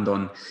hadn't planned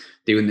on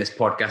doing this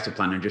podcast. I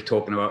planned on just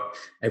talking about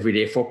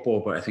everyday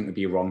football, but I think it'd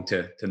be wrong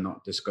to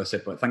not discuss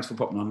it. But thanks for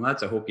popping on,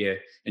 lads. I hope you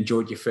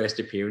enjoyed your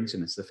first appearance,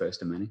 and it's the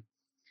first of many.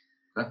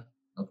 Okay.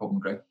 No problem,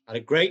 Greg. Had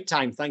a great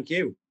time. Thank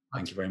you.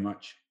 Thank you very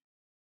much.